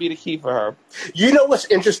that's going to be the key for her. You know what's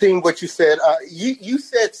interesting, what you said? You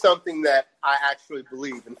said something that I actually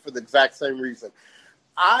believe, and for the exact same reason.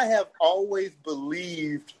 I have always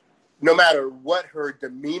believed, no matter what her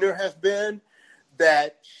demeanor has been,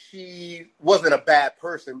 that she wasn't a bad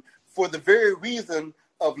person for the very reason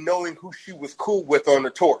of knowing who she was cool with on the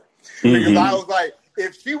tour. Because I was like,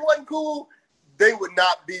 if she wasn't cool, they would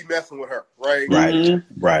not be messing with her, right?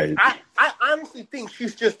 Right. I honestly think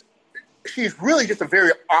she's really just a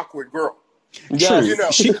very awkward girl. True.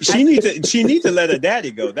 She needs to let her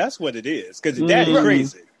daddy go. That's what it is. Because the daddy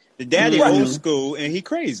crazy. The daddy old school and he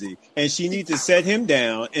crazy. And she needs to set him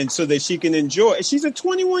down and so that she can enjoy. She's a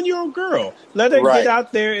 21-year-old girl. Let her get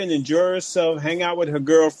out there and enjoy herself, hang out with her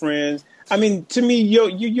girlfriends. I mean, to me,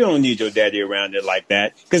 you don't need your daddy around there like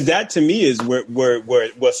that. Because that to me is where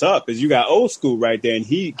what's up is you got old school right there and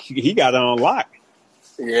he got it on lock.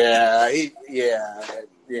 Yeah.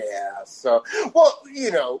 So,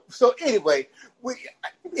 so anyway,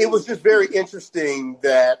 it was just very interesting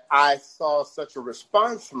that I saw such a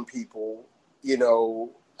response from people,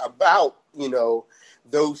 about,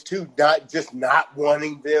 those two not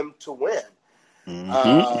wanting them to win.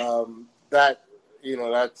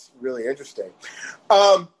 That's really interesting.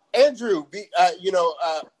 Andrew, I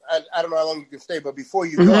don't know how long you can stay, but before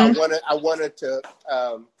you go, I wanted to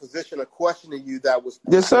position a question to you that was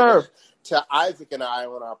yes, sir, to Isaac and I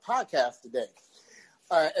on our podcast today,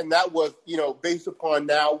 and that was, based upon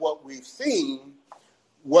now what we've seen,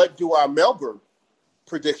 what do our Melbourne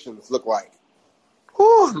predictions look like?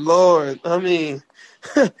 Oh Lord, I mean,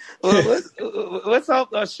 well, let's hope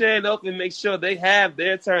Shea and Oakland make sure they have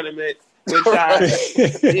their tournament. Which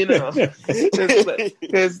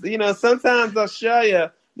because sometimes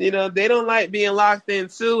Australia, they don't like being locked in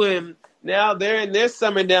too, and now they're in their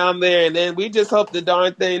summer down there, and then we just hope the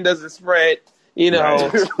darn thing doesn't spread,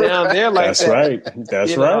 down there like that's that. Right.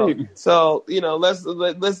 That's right. So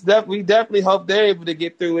let's definitely hope they're able to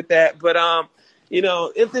get through with that. But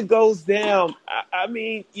if it goes down, I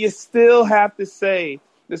mean, you still have to say,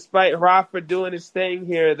 despite Rafa doing his thing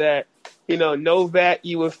here, that Novak,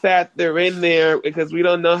 you would factor in there because we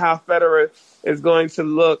don't know how Federer is going to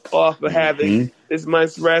look off of having this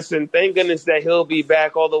much rest. And thank goodness that he'll be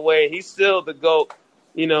back all the way. He's still the GOAT,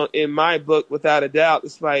 in my book, without a doubt,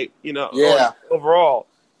 despite, overall.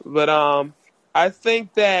 But I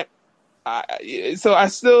think that I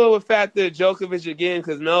still would factor Djokovic again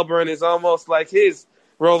because Melbourne is almost like his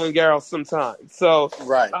Roland Garros sometimes. So,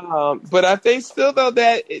 right. But I think still, though,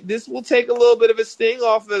 that this will take a little bit of a sting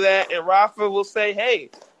off of that, and Rafa will say,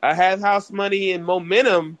 hey, I have house money and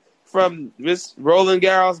momentum from this Roland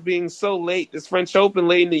Garros being so late, this French Open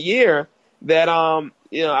late in the year, that,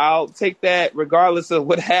 I'll take that regardless of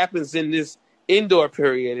what happens in this indoor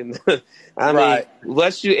period. And I mean,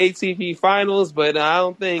 let's do ATP finals, but I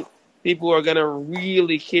don't think people are going to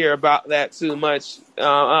really care about that too much,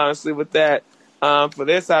 honestly, with that. For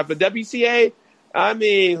their side. For WCA, I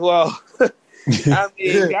mean, God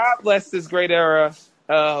bless this great era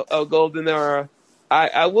of golden era.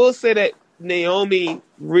 I will say that Naomi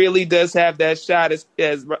really does have that shot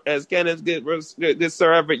as Kenneth good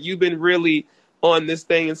Sir Everett. You've been really on this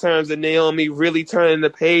thing in terms of Naomi really turning the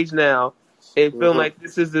page now and feeling like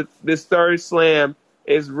this third slam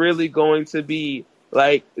is really going to be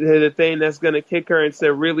like the thing that's going to kick her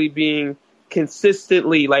into really being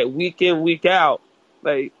consistently, like week in, week out,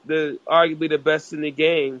 like arguably the best in the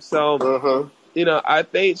game. So, I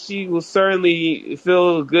think she will certainly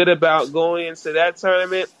feel good about going into that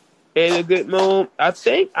tournament in a good mood. I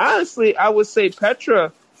think, honestly, I would say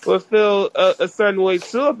Petra will feel a certain way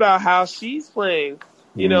too about how she's playing.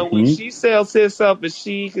 When she sails herself, if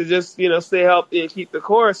she could just, stay healthy and keep the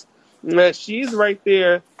course, that she's right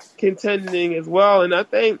there contending as well. And I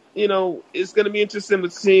think, it's going to be interesting to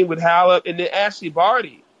see with Halep and then Ashley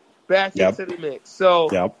Barty back into the mix. So,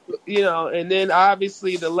 and then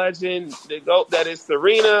obviously the legend, the GOAT that is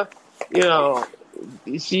Serena,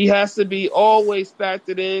 she has to be always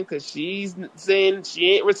factored in because she's saying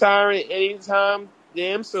she ain't retiring anytime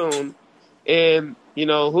damn soon. And,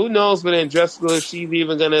 who knows with Andreescu if she's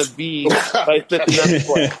even going to be like fit enough to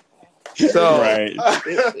play. So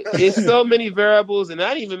it's so many variables, and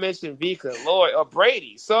I didn't even mention Vika, Lord, or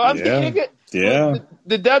Brady. So I'm thinking, the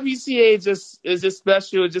WCA is just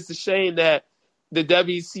special. It's just a shame that the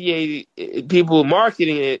WCA people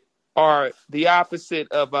marketing it are the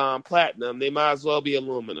opposite of platinum. They might as well be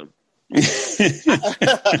aluminum.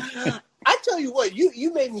 I tell you what,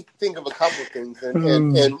 you made me think of a couple of things,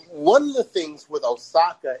 and one of the things with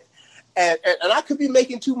Osaka, and I could be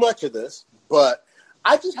making too much of this, but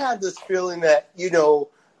I just have this feeling that,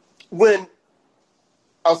 when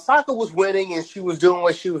Osaka was winning and she was doing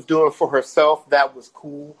what she was doing for herself, that was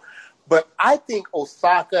cool. But I think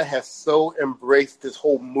Osaka has so embraced this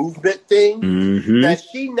whole movement thing that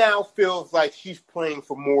she now feels like she's playing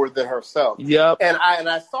for more than herself. Yep. And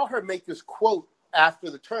I saw her make this quote after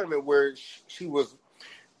the tournament where she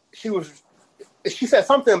said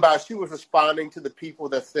something about she was responding to the people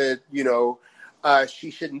that said,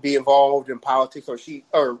 she shouldn't be involved in politics or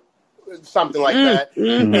something like that.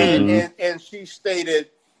 And she stated,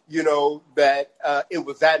 that it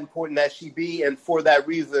was that important that she be, and for that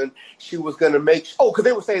reason, she was going to because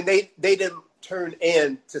they were saying they didn't turn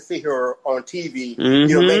in to see her on TV,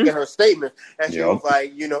 making her statement. And she was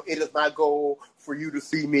like, it is my goal for you to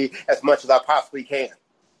see me as much as I possibly can.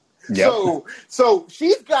 Yep. So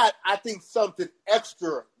she's got, I think, something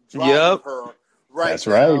extra driving her That's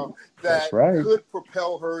now right. that could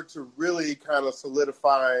propel her to really kind of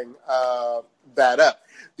solidifying that up.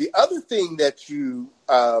 The other thing that you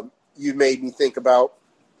made me think about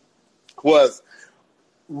was,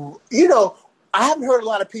 I haven't heard a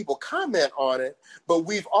lot of people comment on it, but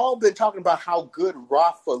we've all been talking about how good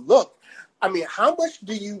Rafa looked. I mean, how much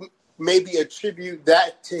do you maybe attribute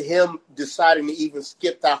that to him deciding to even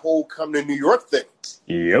skip that whole come to New York thing?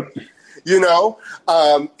 Yep.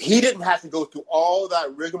 He didn't have to go through all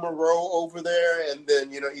that rigmarole over there, and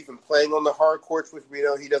then, even playing on the hard courts, which we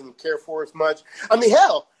know he doesn't care for as much. I mean,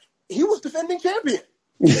 hell, he was defending champion.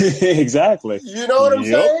 Exactly. You know what I'm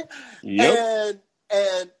saying? Yep.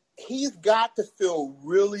 And he's got to feel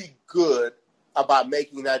really good about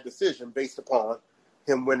making that decision based upon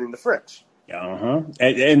him winning the French.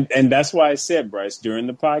 And that's why I said, Bryce, during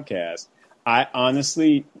the podcast, I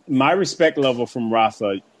honestly, my respect level from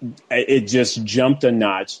Rafa, it just jumped a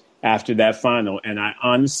notch after that final. And I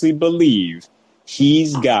honestly believe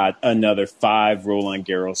he's got another 5 Roland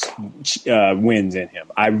Garros wins in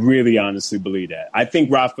him. I really honestly believe that. I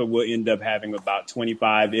think Rafa will end up having about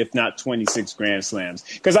 25, if not 26 Grand Slams.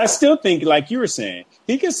 Because I still think, like you were saying,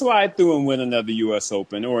 he can slide through and win another U.S.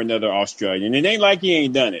 Open or another Australian. It ain't like he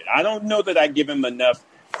ain't done it. I don't know that I give him enough.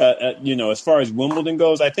 As far as Wimbledon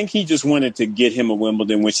goes, I think he just wanted to get him a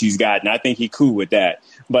Wimbledon, which he's gotten. I think he's cool with that.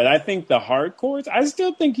 But I think the hard courts, I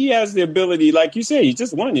still think he has the ability. Like you said, he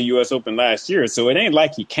just won the U.S. Open last year, so it ain't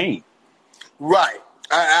like he can't. Right.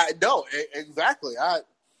 I know. Exactly.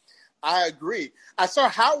 I agree. I saw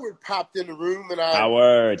Howard popped in the room, and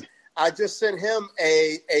Howard. I just sent him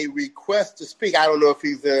a request to speak. I don't know if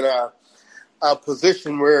he's in a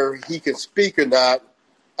position where he can speak or not.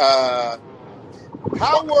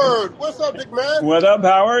 Howard, what's up, big man? What up,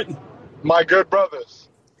 Howard? My good brothers.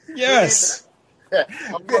 Yes.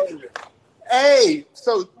 Hey,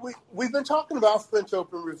 so we've been talking about French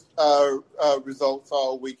Open results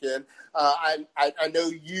all weekend. I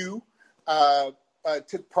know you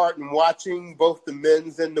took part in watching both the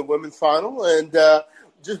men's and the women's final, and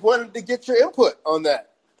just wanted to get your input on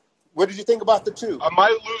that. What did you think about the two? I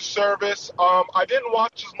might lose service. I didn't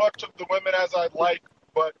watch as much of the women as I'd like,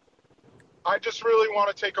 but I just really want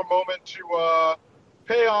to take a moment to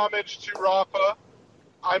pay homage to Rafa.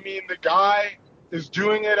 I mean, the guy is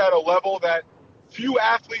doing it at a level that few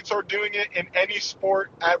athletes are doing it in any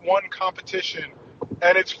sport at one competition,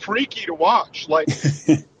 and it's freaky to watch. Like,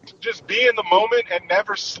 to just be in the moment and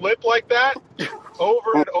never slip like that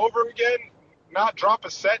over and over again, not drop a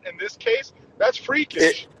set in this case, that's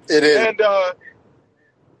freakish. It is. And,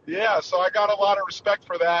 so I got a lot of respect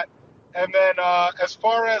for that. And then as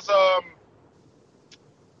far as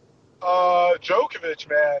Djokovic,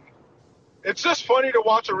 man, it's just funny to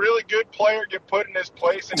watch a really good player get put in his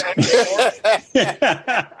place in any sport.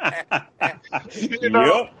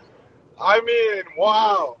 Yep. I mean,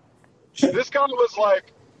 wow. This guy was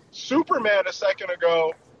like Superman a second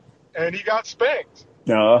ago, and he got spanked.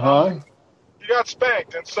 He got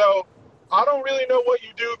spanked. And so I don't really know what you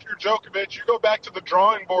do if you're Djokovic. You go back to the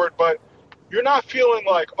drawing board, but you're not feeling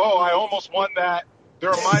like, oh, I almost won that. There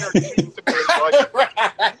are minor things to me.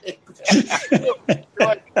 You're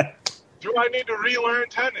like, do I need to relearn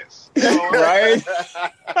tennis? Right?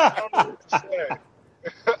 I don't know what to say.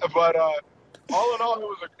 But all in all,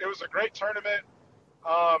 it was a great tournament.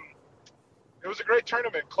 It was a great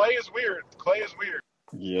tournament. Clay is weird.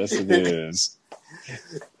 Yes, it is.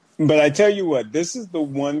 But I tell you what, this is the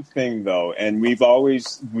one thing though, and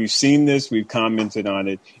we've seen this, we've commented on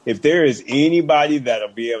it. If there is anybody that'll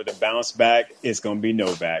be able to bounce back, it's going to be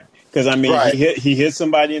Novak. Because I mean, Right. he hit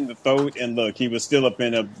somebody in the throat, and look, he was still up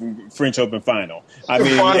in a French Open final. I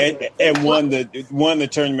mean, and won the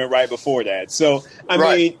tournament right before that. So I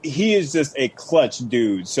mean, he is just a clutch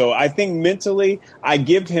dude. So I think mentally, I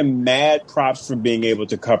give him mad props for being able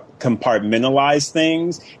to compartmentalize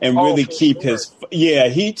things and really keep his. Yeah,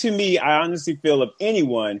 he to me, I honestly feel if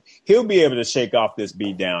anyone, he'll be able to shake off this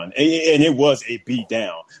beat down, and it was a beat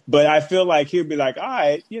down. But I feel like he'll be like, all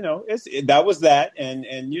right, that was that, and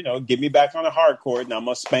get me back on the hard court, and I'm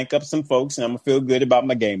gonna spank up some folks, and I'm gonna feel good about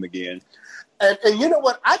my game again. And you know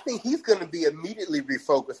what? I think he's going to be immediately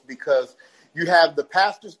refocused because you have the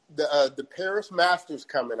Paris Masters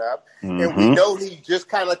coming up, and we know he just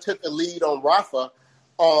kind of took a lead on Rafa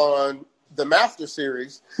on the Master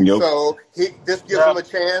Series. Yep. So this gives him a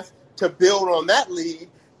chance to build on that lead.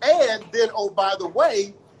 And then, oh, by the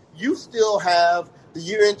way, you still have the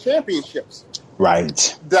year-end championships.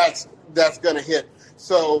 Right. That's going to hit.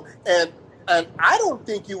 So, and I don't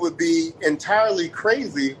think you would be entirely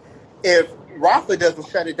crazy if Rafa doesn't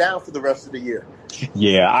shut it down for the rest of the year.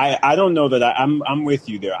 Yeah, I don't know that I'm with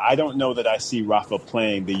you there. I don't know that I see Rafa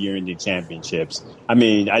playing the year-ending championships. I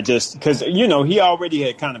mean, because he already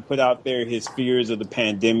had kind of put out there his fears of the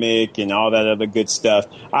pandemic and all that other good stuff.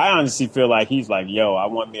 I honestly feel like he's like, yo, I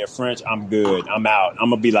want me a French. I'm good. I'm out. I'm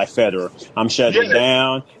gonna be like Federer. I'm shutting it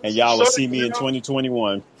down, and y'all will see me in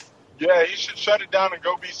 2021. Yeah, he should shut it down and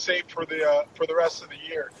go be safe for the rest of the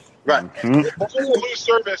year. Right. Before we lose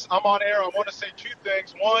service, I'm on air. I want to say two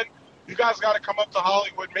things. One, you guys got to come up to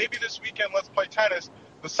Hollywood. Maybe this weekend, let's play tennis.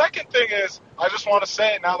 The second thing is, I just want to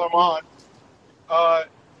say it now that I'm on.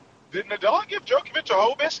 Did Nadal give Djokovic a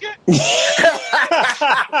hoe biscuit?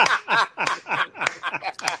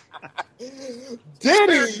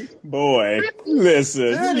 Did he? Boy,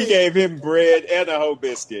 listen. He gave him bread and a hoe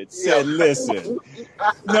biscuit. Said, listen.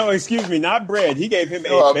 No, excuse me, not bread. He gave him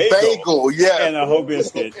a bagel and a hoe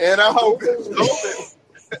biscuit. And a hoe biscuit.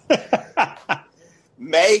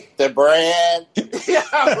 Make the bread.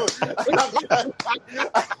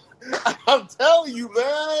 I'm telling you,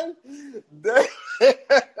 man.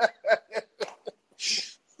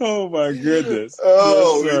 Oh my goodness!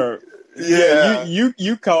 Oh, yes, sir. Yeah,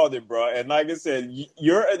 you called it, bro. And like I said,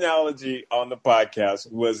 your analogy on the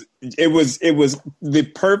podcast was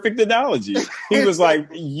the perfect analogy. He was like,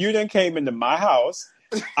 "You done came into my house.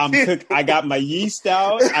 I got my yeast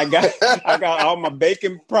out. I got all my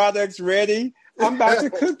baking products ready. I'm about to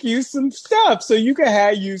cook you some stuff so you can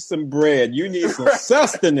have you some bread. You need some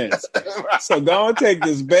sustenance. So go and take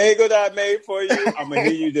this bagel that I made for you. I'm going to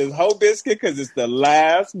give you this whole biscuit because it's the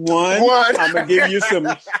last one. I'm going to give you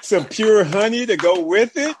some pure honey to go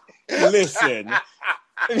with it. Listen.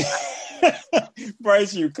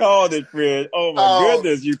 Bryce, you called it, Fred. Oh, my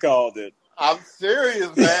goodness, you called it. I'm serious,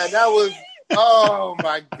 man. That was, oh,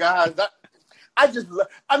 my God.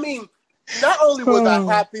 Not only was I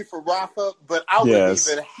happy for Rafa, but I was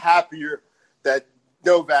even happier that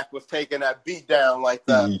Novak was taking that beat down like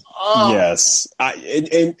that. Oh. Yes.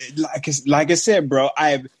 And like I said, bro,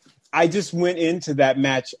 I just went into that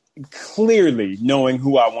match clearly knowing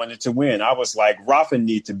who I wanted to win. I was like, Rafa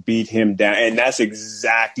needs to beat him down. And that's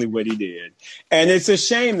exactly what he did. And it's a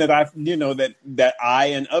shame that that I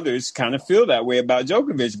and others kind of feel that way about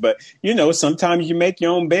Djokovic. But, sometimes you make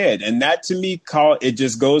your own bed. And that to me, it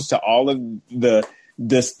just goes to all of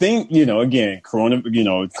this thing, again, Corona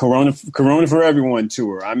for Everyone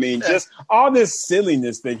tour. I mean, just all this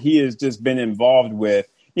silliness that he has just been involved with.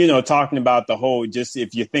 Talking about the whole, just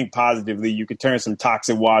if you think positively, you could turn some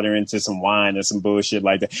toxic water into some wine or some bullshit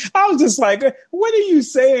like that. I was just like, what are you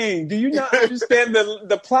saying? Do you not understand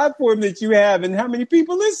the platform that you have and how many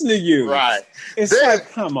people listen to you? Right. It's like,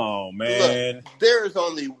 come on, man. Look, there is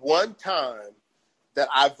only one time that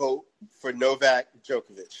I vote for Novak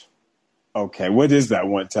Djokovic. Okay, what is that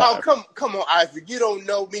one time? Oh, come on, Isaac. You don't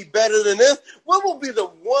know me better than this. What will be the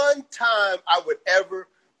one time I would ever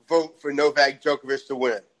vote for Novak Djokovic to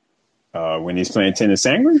win? When he's playing Tennis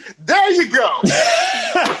Sangren? There you go.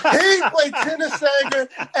 He played Tennis Sangren,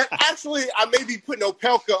 and actually, I may be putting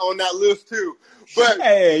Opelka on that list too. But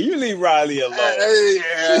hey, you leave Riley alone.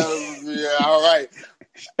 Yeah, all right.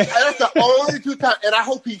 And that's the only two times, and I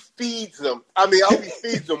hope he feeds them. I hope he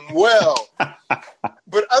feeds them well.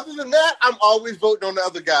 But other than that, I'm always voting on the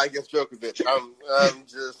other guy against Djokovic.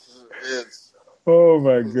 It's. Oh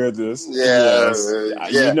my goodness! Yeah,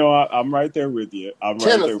 yes. I'm right there with you. I'm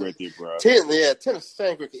right there with you, bro. Tennis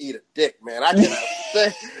Sangren can eat a dick, man. I cannot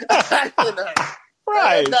say.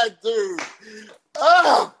 Right, that dude.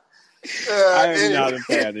 Oh, I am not a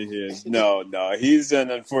fan of his. No. He's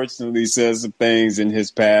unfortunately said some things in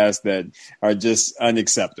his past that are just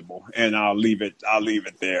unacceptable, and I'll leave it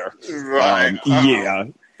there. Right. Yeah,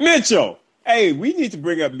 Mitchell. Hey, we need to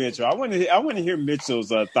bring up Mitchell. I want to hear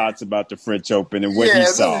Mitchell's thoughts about the French Open and what he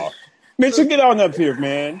saw. Mitchell, get on up here,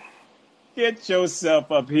 man. Get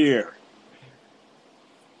yourself up here.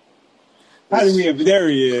 How do we have? There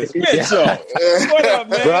he is, Mitchell. What up,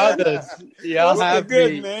 man? Brothers, y'all have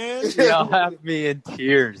good, me. Man. Y'all have me in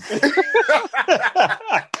tears.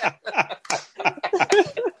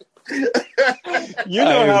 You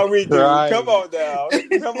know how we do. Come on now.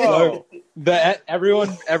 Come on.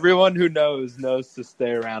 Everyone who knows to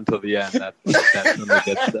stay around till the end. That's when we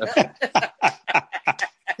get stuff.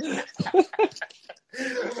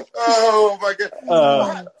 Oh my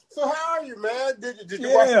God. So how are you, man? Did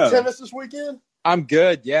you watch the tennis this weekend? I'm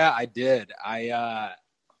good. Yeah, I did.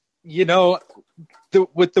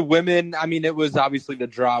 With the women, I mean, it was obviously the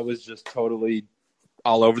draw was just totally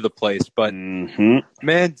all over the place. But man,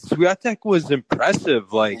 Swiatek was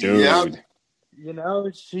impressive. Like, dude,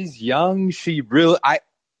 she's young. She really, I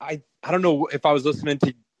don't know if I was listening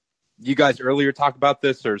to you guys earlier talk about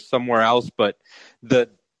this or somewhere else, but I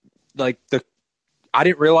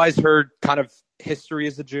didn't realize her kind of history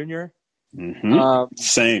as a junior.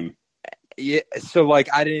 Same. Yeah. So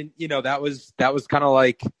I didn't, that was kind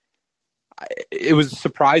of it was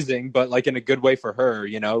surprising, but in a good way for her,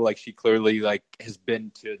 she clearly has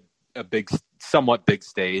been to a somewhat big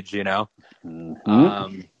stage,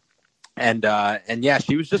 And yeah,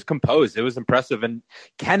 she was just composed. It was impressive. And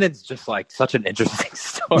Kennan's just such an interesting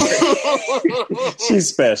story. She's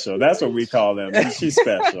special. That's what we call them. She's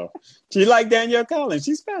special. She like Danielle Collins.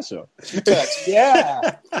 She's special.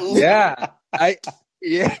 Yeah.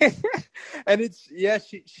 And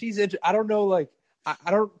she's I don't know,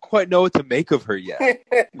 I don't quite know what to make of her yet.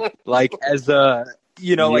 As a,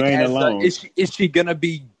 is she going to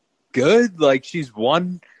be good? She's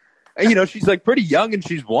won. She's pretty young and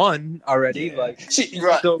she's won already.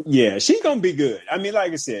 Yeah. She's gonna be good. I mean,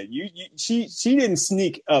 like I said, she didn't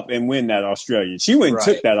sneak up and win that Australian. She went and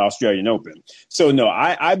took that Australian Open. So no,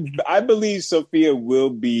 I believe Sophia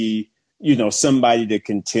will be somebody to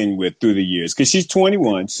contend with through the years because she's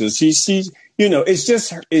 21. So she's it's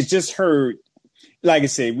just her. Like I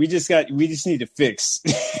said, we just need to fix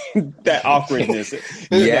that awkwardness, that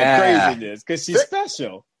craziness because she's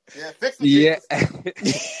special. Yeah, fix it.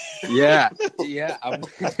 Yeah.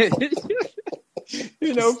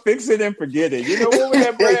 Fix it and forget it. What was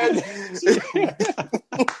that,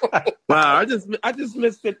 Brad? Wow, I just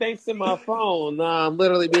missed it thanks to my phone. I'm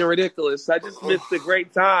literally being ridiculous. I just missed the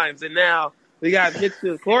great times, and now we got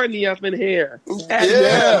Mitchell Courtney up in here.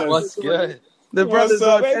 Yeah, what's good? The brothers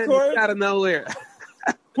up, are out of nowhere.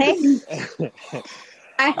 Hey,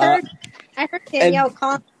 I heard Danielle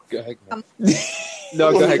Collins. Go ahead.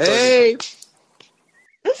 No, go ahead. Hey.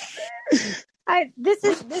 This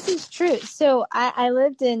is true. So I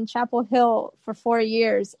lived in Chapel Hill for 4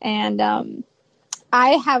 years, and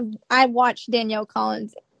I watched Danielle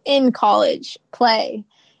Collins in college play,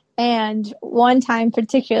 and one time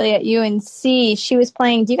particularly at UNC, she was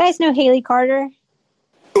playing. Do you guys know Haley Carter?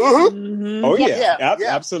 Mm-hmm. Oh yeah.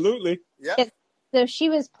 Absolutely. Yeah. So she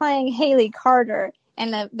was playing Haley Carter,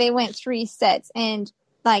 and they went 3 sets, and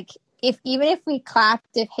even if we clapped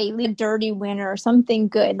if Haley a dirty winner or something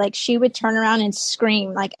good, she would turn around and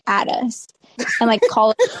scream at us and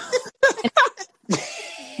call it.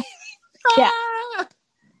 Yeah.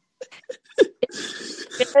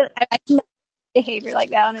 I've never behavior like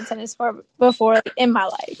that on a tennis court before in my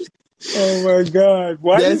life. Oh my God!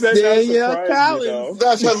 Why is that Danielle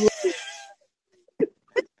not surprising?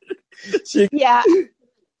 That's Yeah,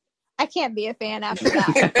 I can't be a fan after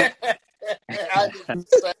that.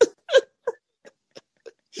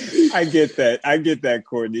 I get that,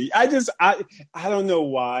 Courtney. I don't know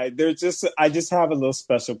why. I just have a little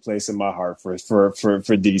special place in my heart for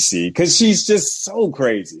DC because she's just so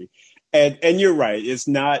crazy. And you're right. It's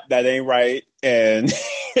not, that ain't right. And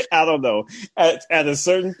I don't know. At a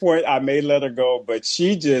certain point, I may let her go, but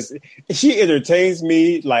she entertains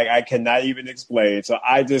me like I cannot even explain. So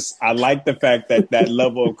I like the fact that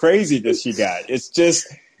level of craziness she got. It's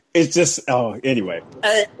just, anyway.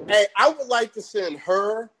 Hey, I would like to send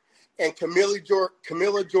her and Camilla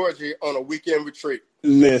Giorgi on a weekend retreat.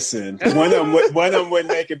 Listen, one of them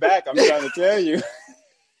wouldn't make it back. I'm trying to tell you.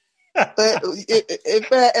 In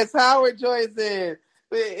fact, as Howard Joy said,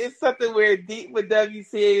 it's something we're deep with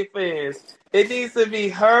WCA fans. It needs to be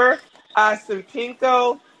her,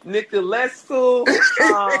 Ostapenko, Nicolescu.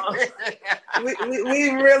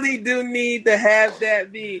 We really do need to have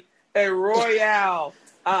that be a royale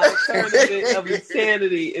tournament of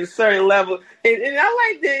insanity in certain levels. And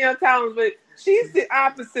I like Danielle Collins, but she's the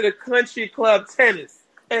opposite of country club tennis,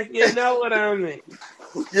 if you know what I mean.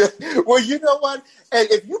 Yeah. Well, you know what? And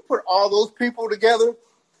if you put all those people together,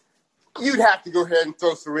 you'd have to go ahead and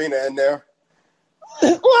throw Serena in there.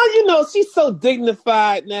 Well, she's so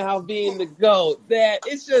dignified now being the GOAT that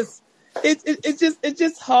it's just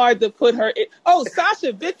hard to put her in. Oh,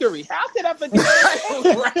 Sasha Vickery. How could I forget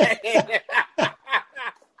that?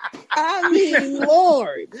 I mean,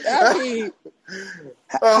 Lord.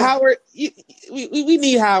 Howard, we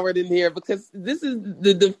need Howard in here because this is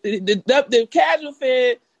the casual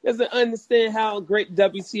fan doesn't understand how great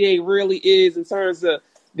WCA really is in terms of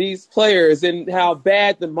these players and how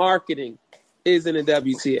bad the marketing is in the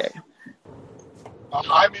WTA.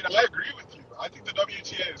 I mean, I agree with you. I think the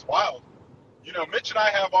WTA is wild. Mitch and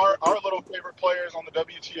I have our little favorite players on the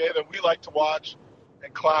WTA that we like to watch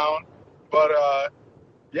and clown. But,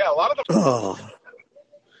 yeah, a lot of them. Oh.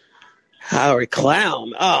 Howard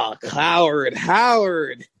Clown. Oh, Howard.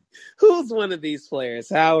 Who's one of these players,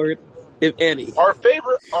 Howard, if any? Our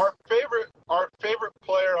favorite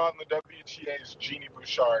player on the WTA is Jeannie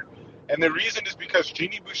Bouchard. And the reason is because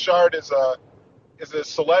Jeannie Bouchard is an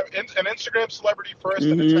Instagram celebrity first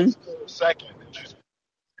and a tennis player second.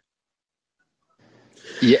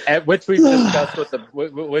 Yeah, which we've discussed with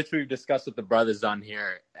the brothers on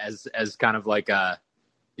here as kind of like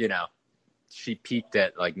she peaked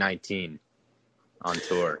at like 19 on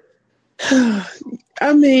tour.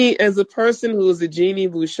 I mean, as a person who is a Jeannie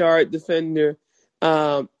Bouchard defender,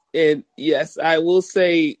 and yes, I will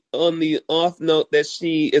say on the off note that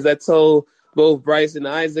she, as I told both Bryce and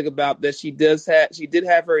Isaac about, that she did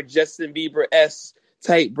have her Justin Bieber-esque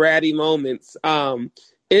type bratty moments in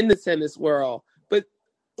the tennis world. But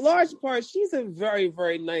large part, she's a very,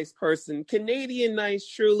 very nice person. Canadian nice,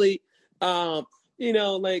 truly. Good,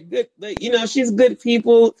 she's good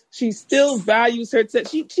people. She still values her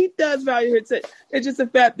she does value her It's just the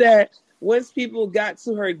fact that once people got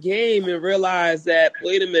to her game and realized that,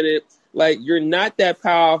 wait a minute, like, you're not that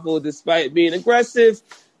powerful despite being aggressive,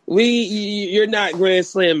 you're not Grand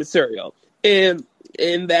Slam material. And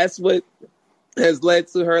that's what has led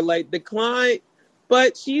to her decline.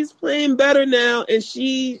 But she's playing better now, and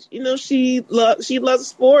she loves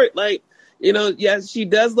sport. Yes, she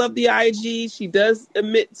does love the IG. She does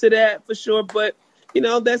admit to that for sure. But,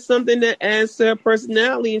 that's something that adds to her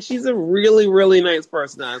personality. And she's a really, really nice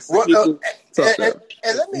person. And let me add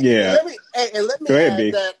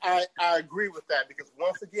that I agree with that because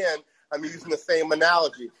once again, I'm using the same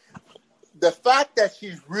analogy. The fact that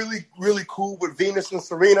she's really, really cool with Venus and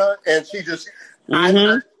Serena and she just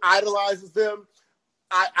idolizes them,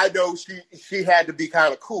 I know she had to be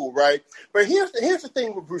kind of cool, right? But here's the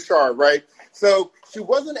thing with Bouchard, right? So she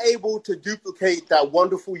wasn't able to duplicate that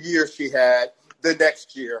wonderful year she had the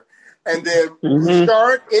next year. And then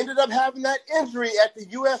Bouchard ended up having that injury at the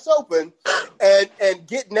U.S. Open and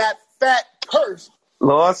getting that fat purse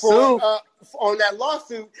lawsuit on that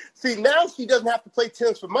lawsuit. See, now she doesn't have to play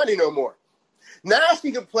tennis for money no more. Now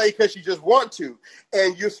she can play because she just wants to.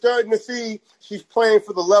 And you're starting to see she's playing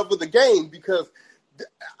for the love of the game because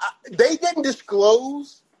they didn't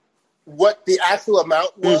disclose what the actual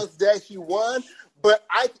amount was that she won, but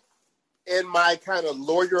in my kind of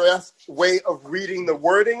lawyer-esque way of reading the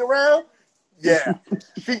wording around,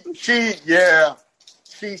 she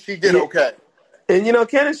did okay. And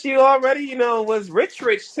Kenneth, she already was rich too,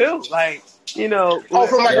 from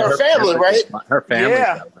her family, right? Her family,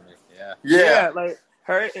 yeah, like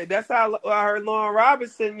her. That's how her and Lauren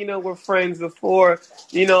Robinson, were friends before.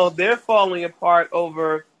 They're falling apart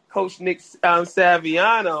over Coach Nick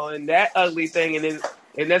Saviano and that ugly thing, and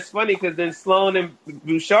that's funny because then Sloane and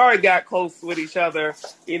Bouchard got close with each other,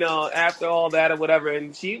 after all that or whatever.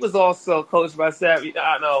 And she was also coached by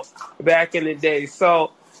Saviano back in the day.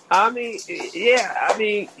 So, it's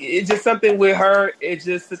just something with her. It's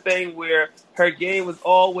just the thing where her game was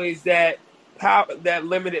always that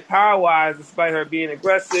limited power-wise, despite her being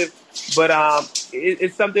aggressive. But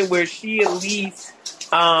it's something where she at least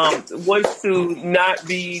wants to not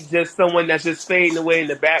be just someone that's just fading away in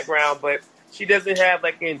the background, but she doesn't have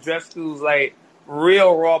Andreescu's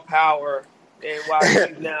real raw power, and while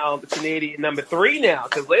she's now the Canadian number 3 now,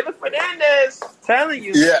 because Leylah Fernandez, telling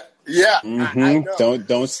you,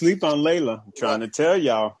 Don't sleep on Leylah. I'm trying to tell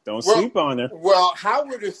y'all, sleep on her. Well,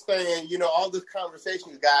 Howard is saying, all this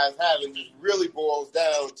conversation you guys having just really boils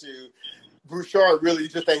down to Bouchard really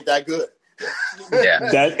just ain't that good.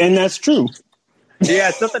 That's true. Yeah,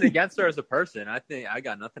 it's nothing against her as a person. I think I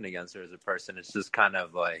got nothing against her as a person. It's just kind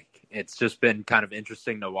of like, it's just been kind of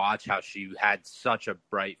interesting to watch how she had such a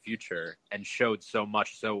bright future and showed so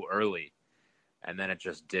much so early, and then it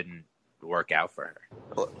just didn't work out for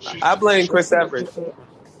her. I blame Chris Evans.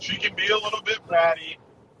 She can be a little bit bratty.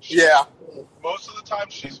 Most of the time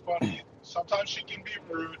she's funny. Sometimes she can be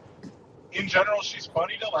rude. In general, she's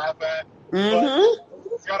funny to laugh at. But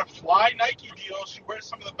she's got a fly Nike deal. She wears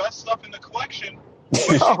some of the best stuff in the collection.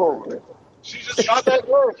 She's just not that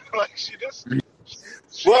good. Like she just.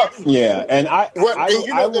 Yeah, and I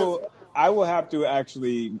will have to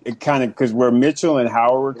actually kind of, because where Mitchell and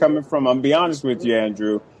Howard were coming from. I'm be honest with you,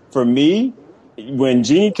 Andrew. For me, when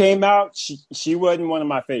Jeannie came out, she wasn't one of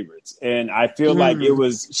my favorites, and I feel like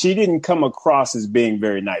she didn't come across as being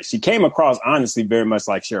very nice. She came across honestly very much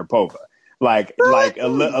like Sharapova, like a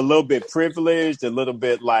little bit privileged, a little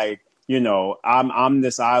bit like, I'm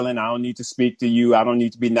this island. I don't need to speak to you. I don't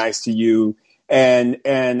need to be nice to you. And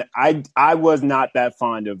I was not that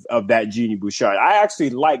fond of that Jeannie Bouchard. I actually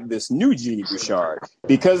like this new Jeannie Bouchard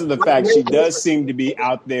because of the fact she does seem to be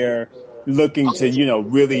out there looking to,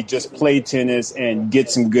 really just play tennis and get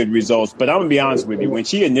some good results. But I'm going to be honest with you. When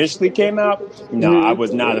she initially came out, I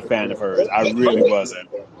was not a fan of hers. I really wasn't.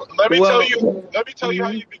 Let me tell you how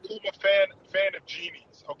you became a fan of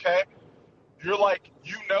Jeannie's, okay? You're like,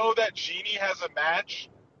 that Jeannie has a match,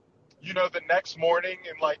 the next morning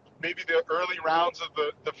in like maybe the early rounds of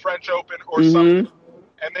the French Open or something.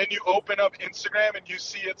 And then you open up Instagram and you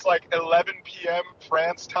see it's like 11 p.m.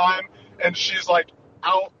 France time and she's like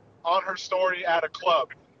out on her story at a club.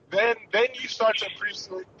 Then you start to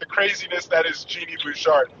appreciate the craziness that is Jeannie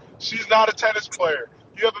Bouchard. She's not a tennis player.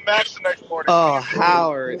 You have a match the next morning. Oh,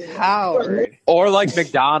 Howard. Or like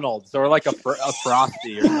McDonald's, or like a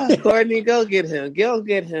Frosty. Or something. Courtney, go get him. Go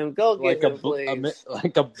get him, please.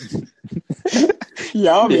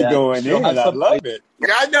 Y'all be going in. I love it.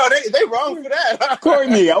 I know, they wrong for that.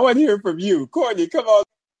 Courtney, I want to hear from you. Courtney, come on.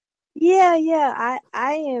 Yeah.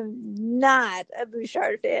 I am not a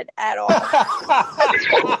Bouchard fan at all.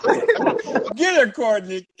 Get her,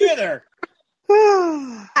 Courtney. Get her.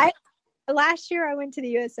 Last year I went to the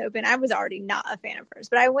U.S. Open. I was already not a fan of hers,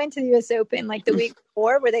 but I went to the U.S. Open like the week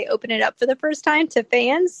before where they opened it up for the first time to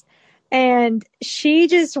fans. And she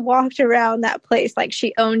just walked around that place like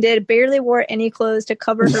she owned it, barely wore any clothes to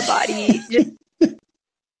cover her body.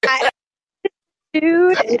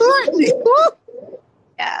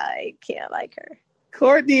 I can't like her.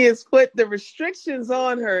 Courtney has put the restrictions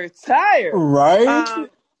on her tire. Right?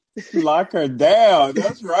 Lock her down.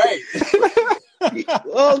 That's right.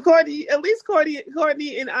 Well, Courtney, at least Courtney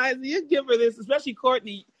and Isaac, you give her this, especially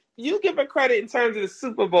Courtney, you give her credit in terms of the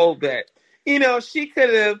Super Bowl bet. She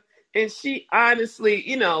could have, and she honestly,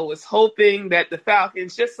 was hoping that the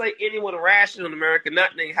Falcons, just like anyone rational in America,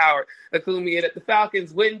 not named Howard Akumi, that the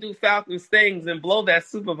Falcons wouldn't do Falcons things and blow that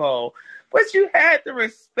Super Bowl. But you had to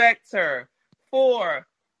respect her for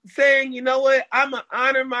saying, you know what, I'm going to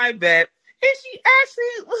honor my bet. And she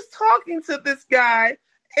actually was talking to this guy,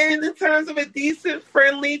 and in terms of a decent,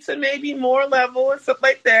 friendly to maybe more level and stuff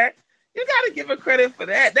like that, you got to give her credit for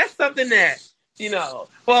that. That's something that,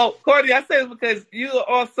 Well, Courtney, I say it because you are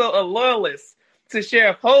also a loyalist to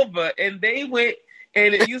Sharapova, and they went,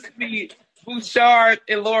 and it used to be Bouchard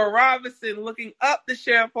and Laura Robinson looking up to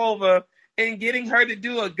Sharapova and getting her to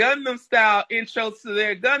do a Gundam style intro to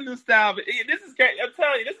their Gundam style. But this is great. I'm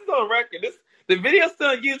telling you, this is on record. The video's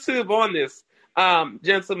still on YouTube on this,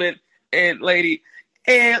 gentleman and lady.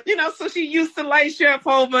 And, so she used to like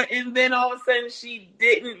Sharapova, and then all of a sudden she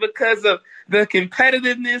didn't because of the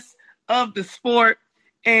competitiveness of the sport.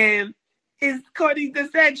 And Courtney, does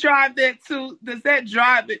that drive it too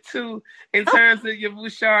in terms of your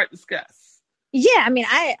Bouchard discuss? Yeah, I mean,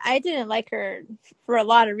 I didn't like her for a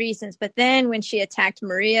lot of reasons, but then when she attacked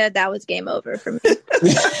Maria, that was game over for me.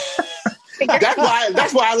 That's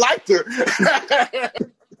why I liked her.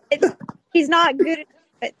 He's not good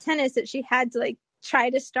at tennis that she had to try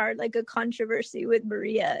to start a controversy with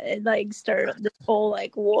Maria and start this whole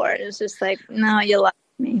war. And it's just no, you lied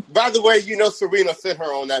to me. By the way, Serena sent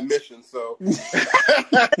her on that mission, so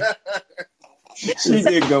she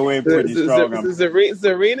did go in pretty strong.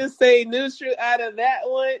 Serena stayed neutral out of that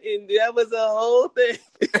one, and that was a whole thing.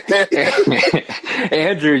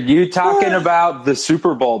 Andrew, you talking about the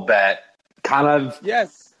Super Bowl bet kind of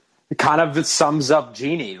sums up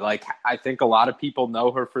Jeannie. I think a lot of people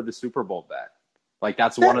know her for the Super Bowl bet.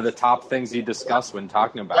 That's one of the top things you discuss when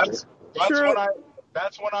talking about it.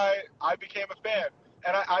 That's when I became a fan.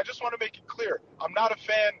 And I just want to make it clear. I'm not a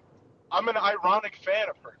fan. I'm an ironic fan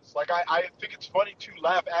of hers. I think it's funny to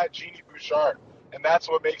laugh at Jeannie Bouchard. And that's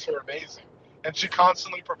what makes her amazing. and she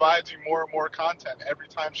constantly provides you more and more content every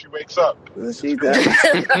time she wakes up. Well, she does.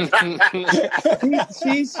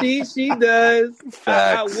 she does.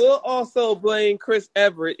 I will also blame Chris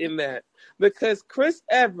Everett in that, because Chris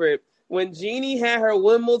Everett, when Jeannie had her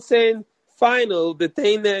Wimbledon final, the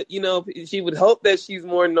thing that, she would hope that she's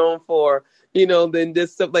more known for, than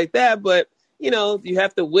just stuff like that. But, you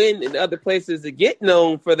have to win in other places to get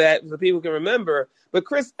known for that so people can remember. But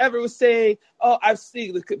Chris Everett was saying, I've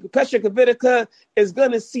seen Petra Kvitova is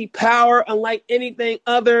going to see power unlike anything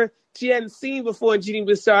other she hadn't seen before in Jeannie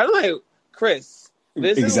Bussard. I'm like, Chris,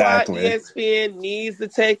 this is why ESPN needs to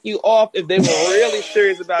take you off if they were really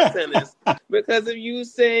serious about tennis. Because of you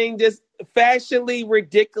saying just factually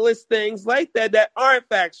ridiculous things like that aren't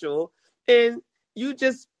factual. And you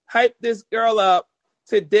just hype this girl up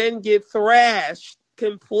to then get thrashed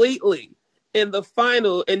completely in the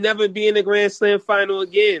final and never be in the Grand Slam final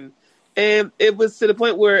again. And it was to the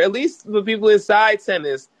point where, at least for people inside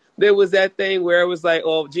tennis, there was that thing where it was like,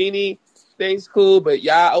 Jeannie, things cool, but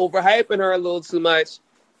y'all overhyping her a little too much.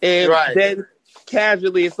 And then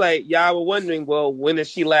casually, it's like, y'all were wondering, well, when did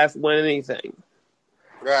she last win anything?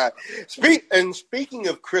 Right. Speaking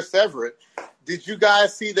of Chris Everett, did you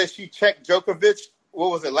guys see that she checked Djokovic?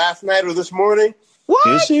 What was it, last night or this morning? What?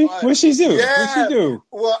 Did she? What'd she do? Yeah. What'd she do?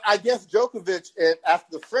 Well, I guess Djokovic,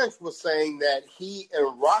 after the French, was saying that he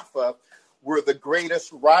and Rafa were the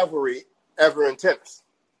greatest rivalry ever in tennis.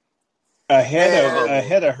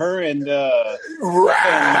 Ahead of her and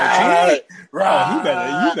right.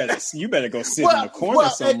 You better go sit in the corner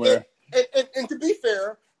somewhere. And to be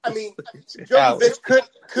fair, I mean, Djokovic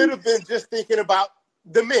could have been just thinking about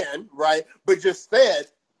the men, right? But just said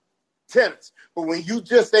tennis. But when you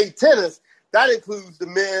just say tennis, that includes the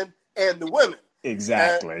men and the women.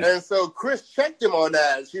 Exactly. And so Chris checked him on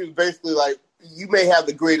that. She was basically like, you may have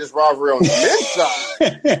the greatest rivalry on the men's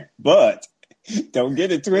side. But don't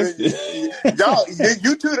get it twisted. Y'all,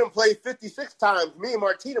 you two done played 56 times. Me and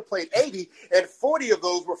Martina played 80, and 40 of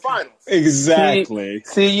those were finals. Exactly.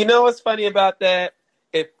 See, you know what's funny about that?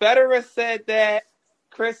 If Federer said that,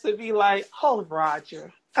 Chris would be like, "Oh,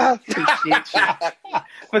 Roger, I appreciate you,"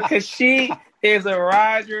 because she is a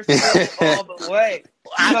Roger all the way.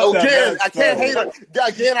 I can't hate on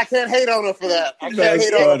her for that. I can't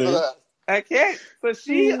hate on her for that. I can't. So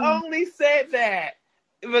she only said that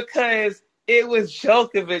because it was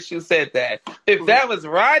Djokovic who said that. If that was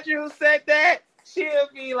Roger who said that, she'll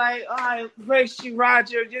be like, "Oh, I embrace you,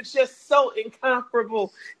 Roger. You're just so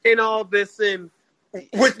incomparable in all this." And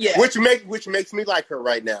which makes me like her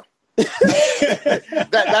right now. That's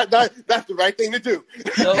the right thing to do.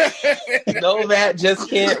 Novak just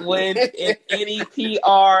can't win in any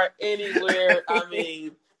PR anywhere. I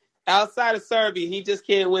mean, outside of Serbia, he just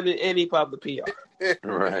can't win in any public PR.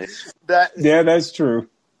 Right. That's true.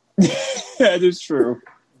 That is true.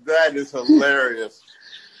 That is hilarious.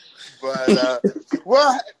 But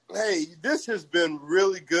well, hey, this has been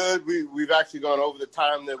really good. We've actually gone over the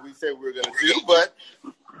time that we said we were going to do, but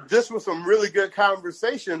this was some really good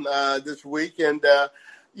conversation this week, and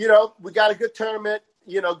we got a good tournament,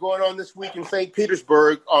 going on this week in St.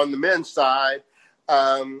 Petersburg on the men's side.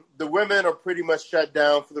 The women are pretty much shut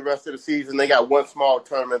down for the rest of the season. They got one small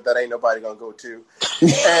tournament that ain't nobody gonna go to,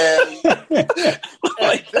 and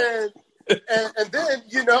then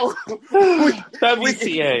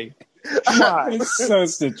WTA. It's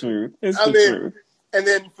such the truth. It's the truth. And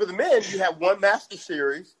then for the men, you have one Master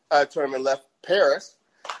Series tournament left, Paris,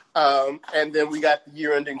 and then we got the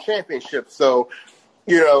year-ending championship. So,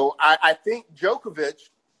 I think Djokovic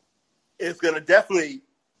is going to definitely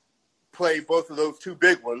play both of those two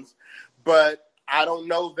big ones, but I don't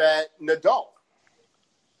know that Nadal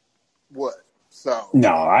would. So no,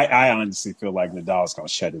 I honestly feel like Nadal's gonna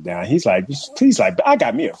shut it down. He's like, I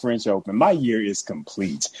got me a French Open. My year is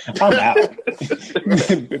complete. I'm out.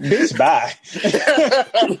 Bitch, bye.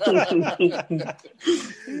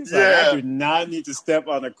 I do not need to step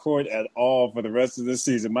on the court at all for the rest of the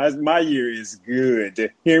season. My year is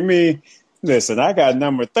good. Hear me? Listen, I got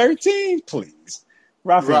number 13. Please,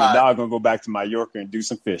 Rafael Nadal gonna go back to Mallorca and do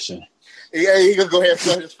some fishing. Yeah, he's gonna go ahead and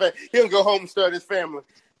start his family. He'll go home and start his family.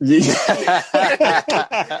 Yeah.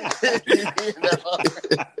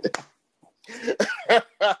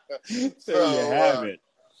 So you have it.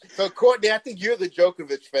 So Courtney, I think you're the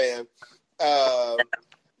Djokovic fan.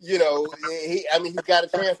 He's got a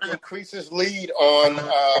chance to increase his lead on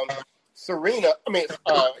Serena. His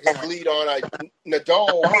lead on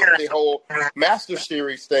Nadal, the whole Master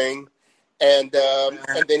Series thing, and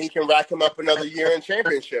then he can rack him up another year in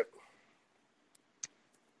championship.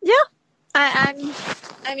 Yeah. I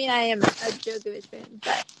am a Djokovic fan,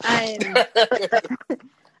 but I am.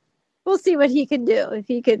 we'll see what he can do if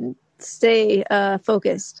he can stay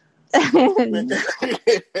focused.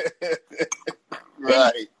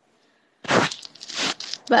 Right.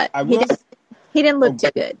 But he didn't look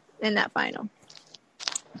too good in that final.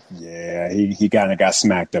 Yeah, he kind of got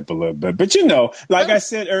smacked up a little bit. But, you know, like I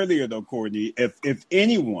said earlier, though, Courtney, if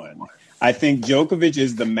anyone, I think Djokovic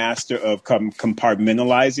is the master of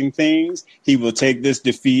compartmentalizing things. He will take this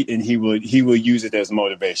defeat and he will use it as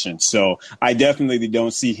motivation. So I definitely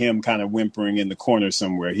don't see him kind of whimpering in the corner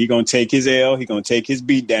somewhere. He gonna take his L, he gonna take his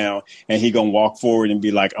beat down, and he gonna walk forward and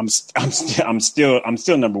be like, I'm still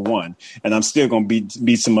number one, and I'm still gonna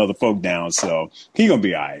beat some other folk down. So he gonna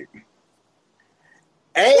be all right.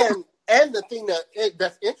 And the thing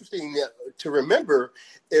that's interesting to remember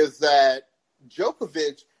is that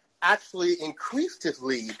Djokovic actually increased his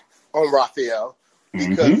lead on Rafael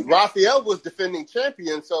because Rafael was defending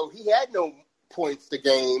champion, so he had no points to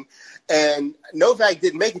gain. And Novak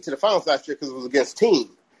didn't make it to the finals last year because it was against Thiem.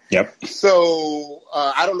 Yep. So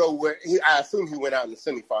I don't know where I assume he went out in the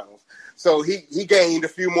semifinals. So he gained a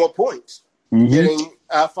few more points, getting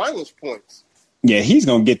finals points. Yeah, he's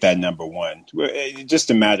going to get that number one. Just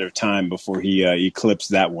a matter of time before he eclipses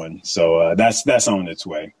that one. So that's on its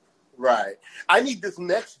way. Right. I need this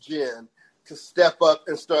next gen to step up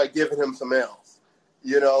and start giving him some L's,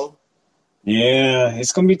 you know? Yeah,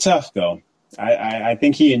 it's going to be tough, though. I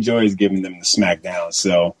think he enjoys giving them the smackdown.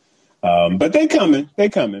 So, but they coming.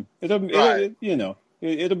 It'll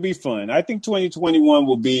be fun. I think 2021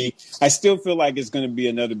 will be, I still feel like it's going to be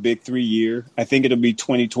another big 3 year. I think it'll be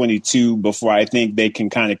 2022 before I think they can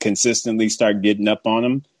kind of consistently start getting up on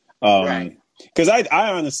them. Right. Because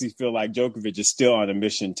I honestly feel like Djokovic is still on a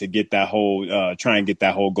mission to get that whole, try and get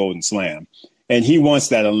that whole Golden Slam. And he wants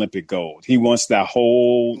that Olympic gold. He wants that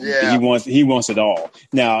whole, he wants it all.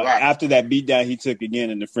 Now, after that beatdown he took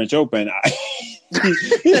again in the French Open,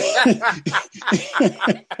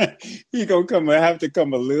 he gonna have to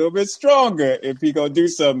come a little bit stronger if he gonna do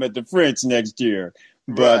something at the French next year.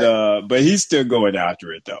 But he's still going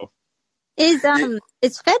after it though. Is Fed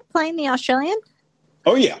playing the Australian?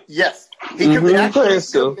 Oh yeah. Yes. He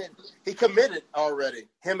committed already.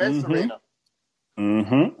 Him and Serena.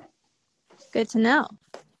 Good to know.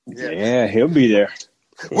 Yeah, he'll be there.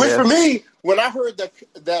 Which for me, when I heard that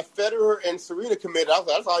Federer and Serena committed, I was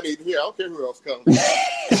like, that's all I need to hear. I don't care who else comes.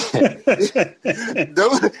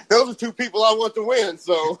 those are two people I want to win.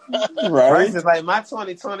 So Bryce is like, my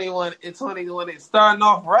 2021 is starting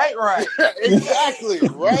off right. Exactly,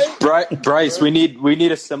 right? Bryce, we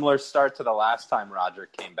need a similar start to the last time Roger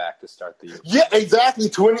came back to start the year. Yeah, exactly.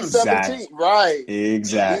 2017. Exactly. Right.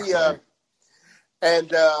 Exactly.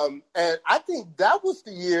 And I think that was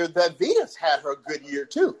the year that Venus had her good year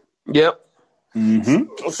too. Yep.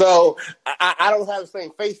 So I don't have the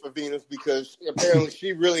same face for Venus because apparently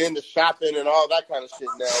she really into shopping and all that kind of shit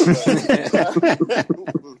now.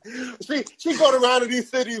 She going around in these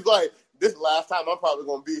cities like, this is the last time I'm probably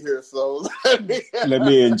going to be here. So let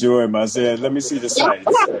me enjoy myself. Let me see the sights.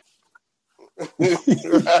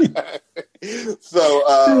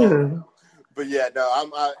 So. But yeah, no,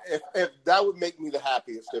 if that would make me the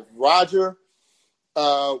happiest. If Roger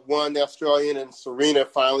won the Australian and Serena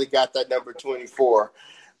finally got that number 24.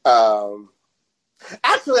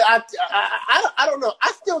 Actually, I don't know.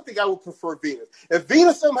 I still think I would prefer Venus. If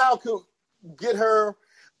Venus somehow could get her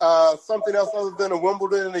something else other than a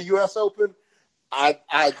Wimbledon and a U.S. Open, I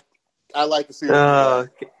like to see it.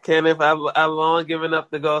 Kenneth, I've long given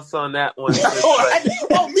up the ghost on that one.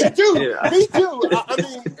 Me too. Yeah. Me too. I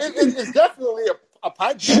mean, it's definitely a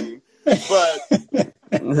pipe dream, but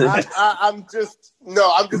I'm just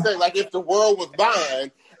saying, like, if the world was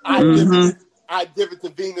mine, I'd give it to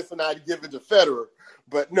Venus and I'd give it to Federer.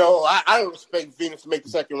 But no, I don't expect Venus to make the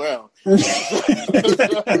second round.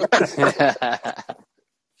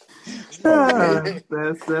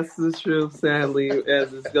 That's the truth, sadly,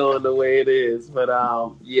 as it's going the way it is. But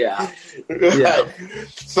yeah.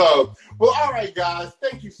 So, well, all right, guys.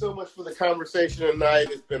 Thank you so much for the conversation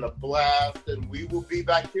tonight. It's been a blast, and we will be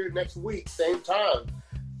back here next week, same time,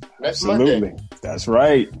 next Monday. That's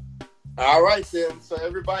right. All right, then. So,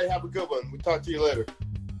 everybody have a good one. We'll talk to you later.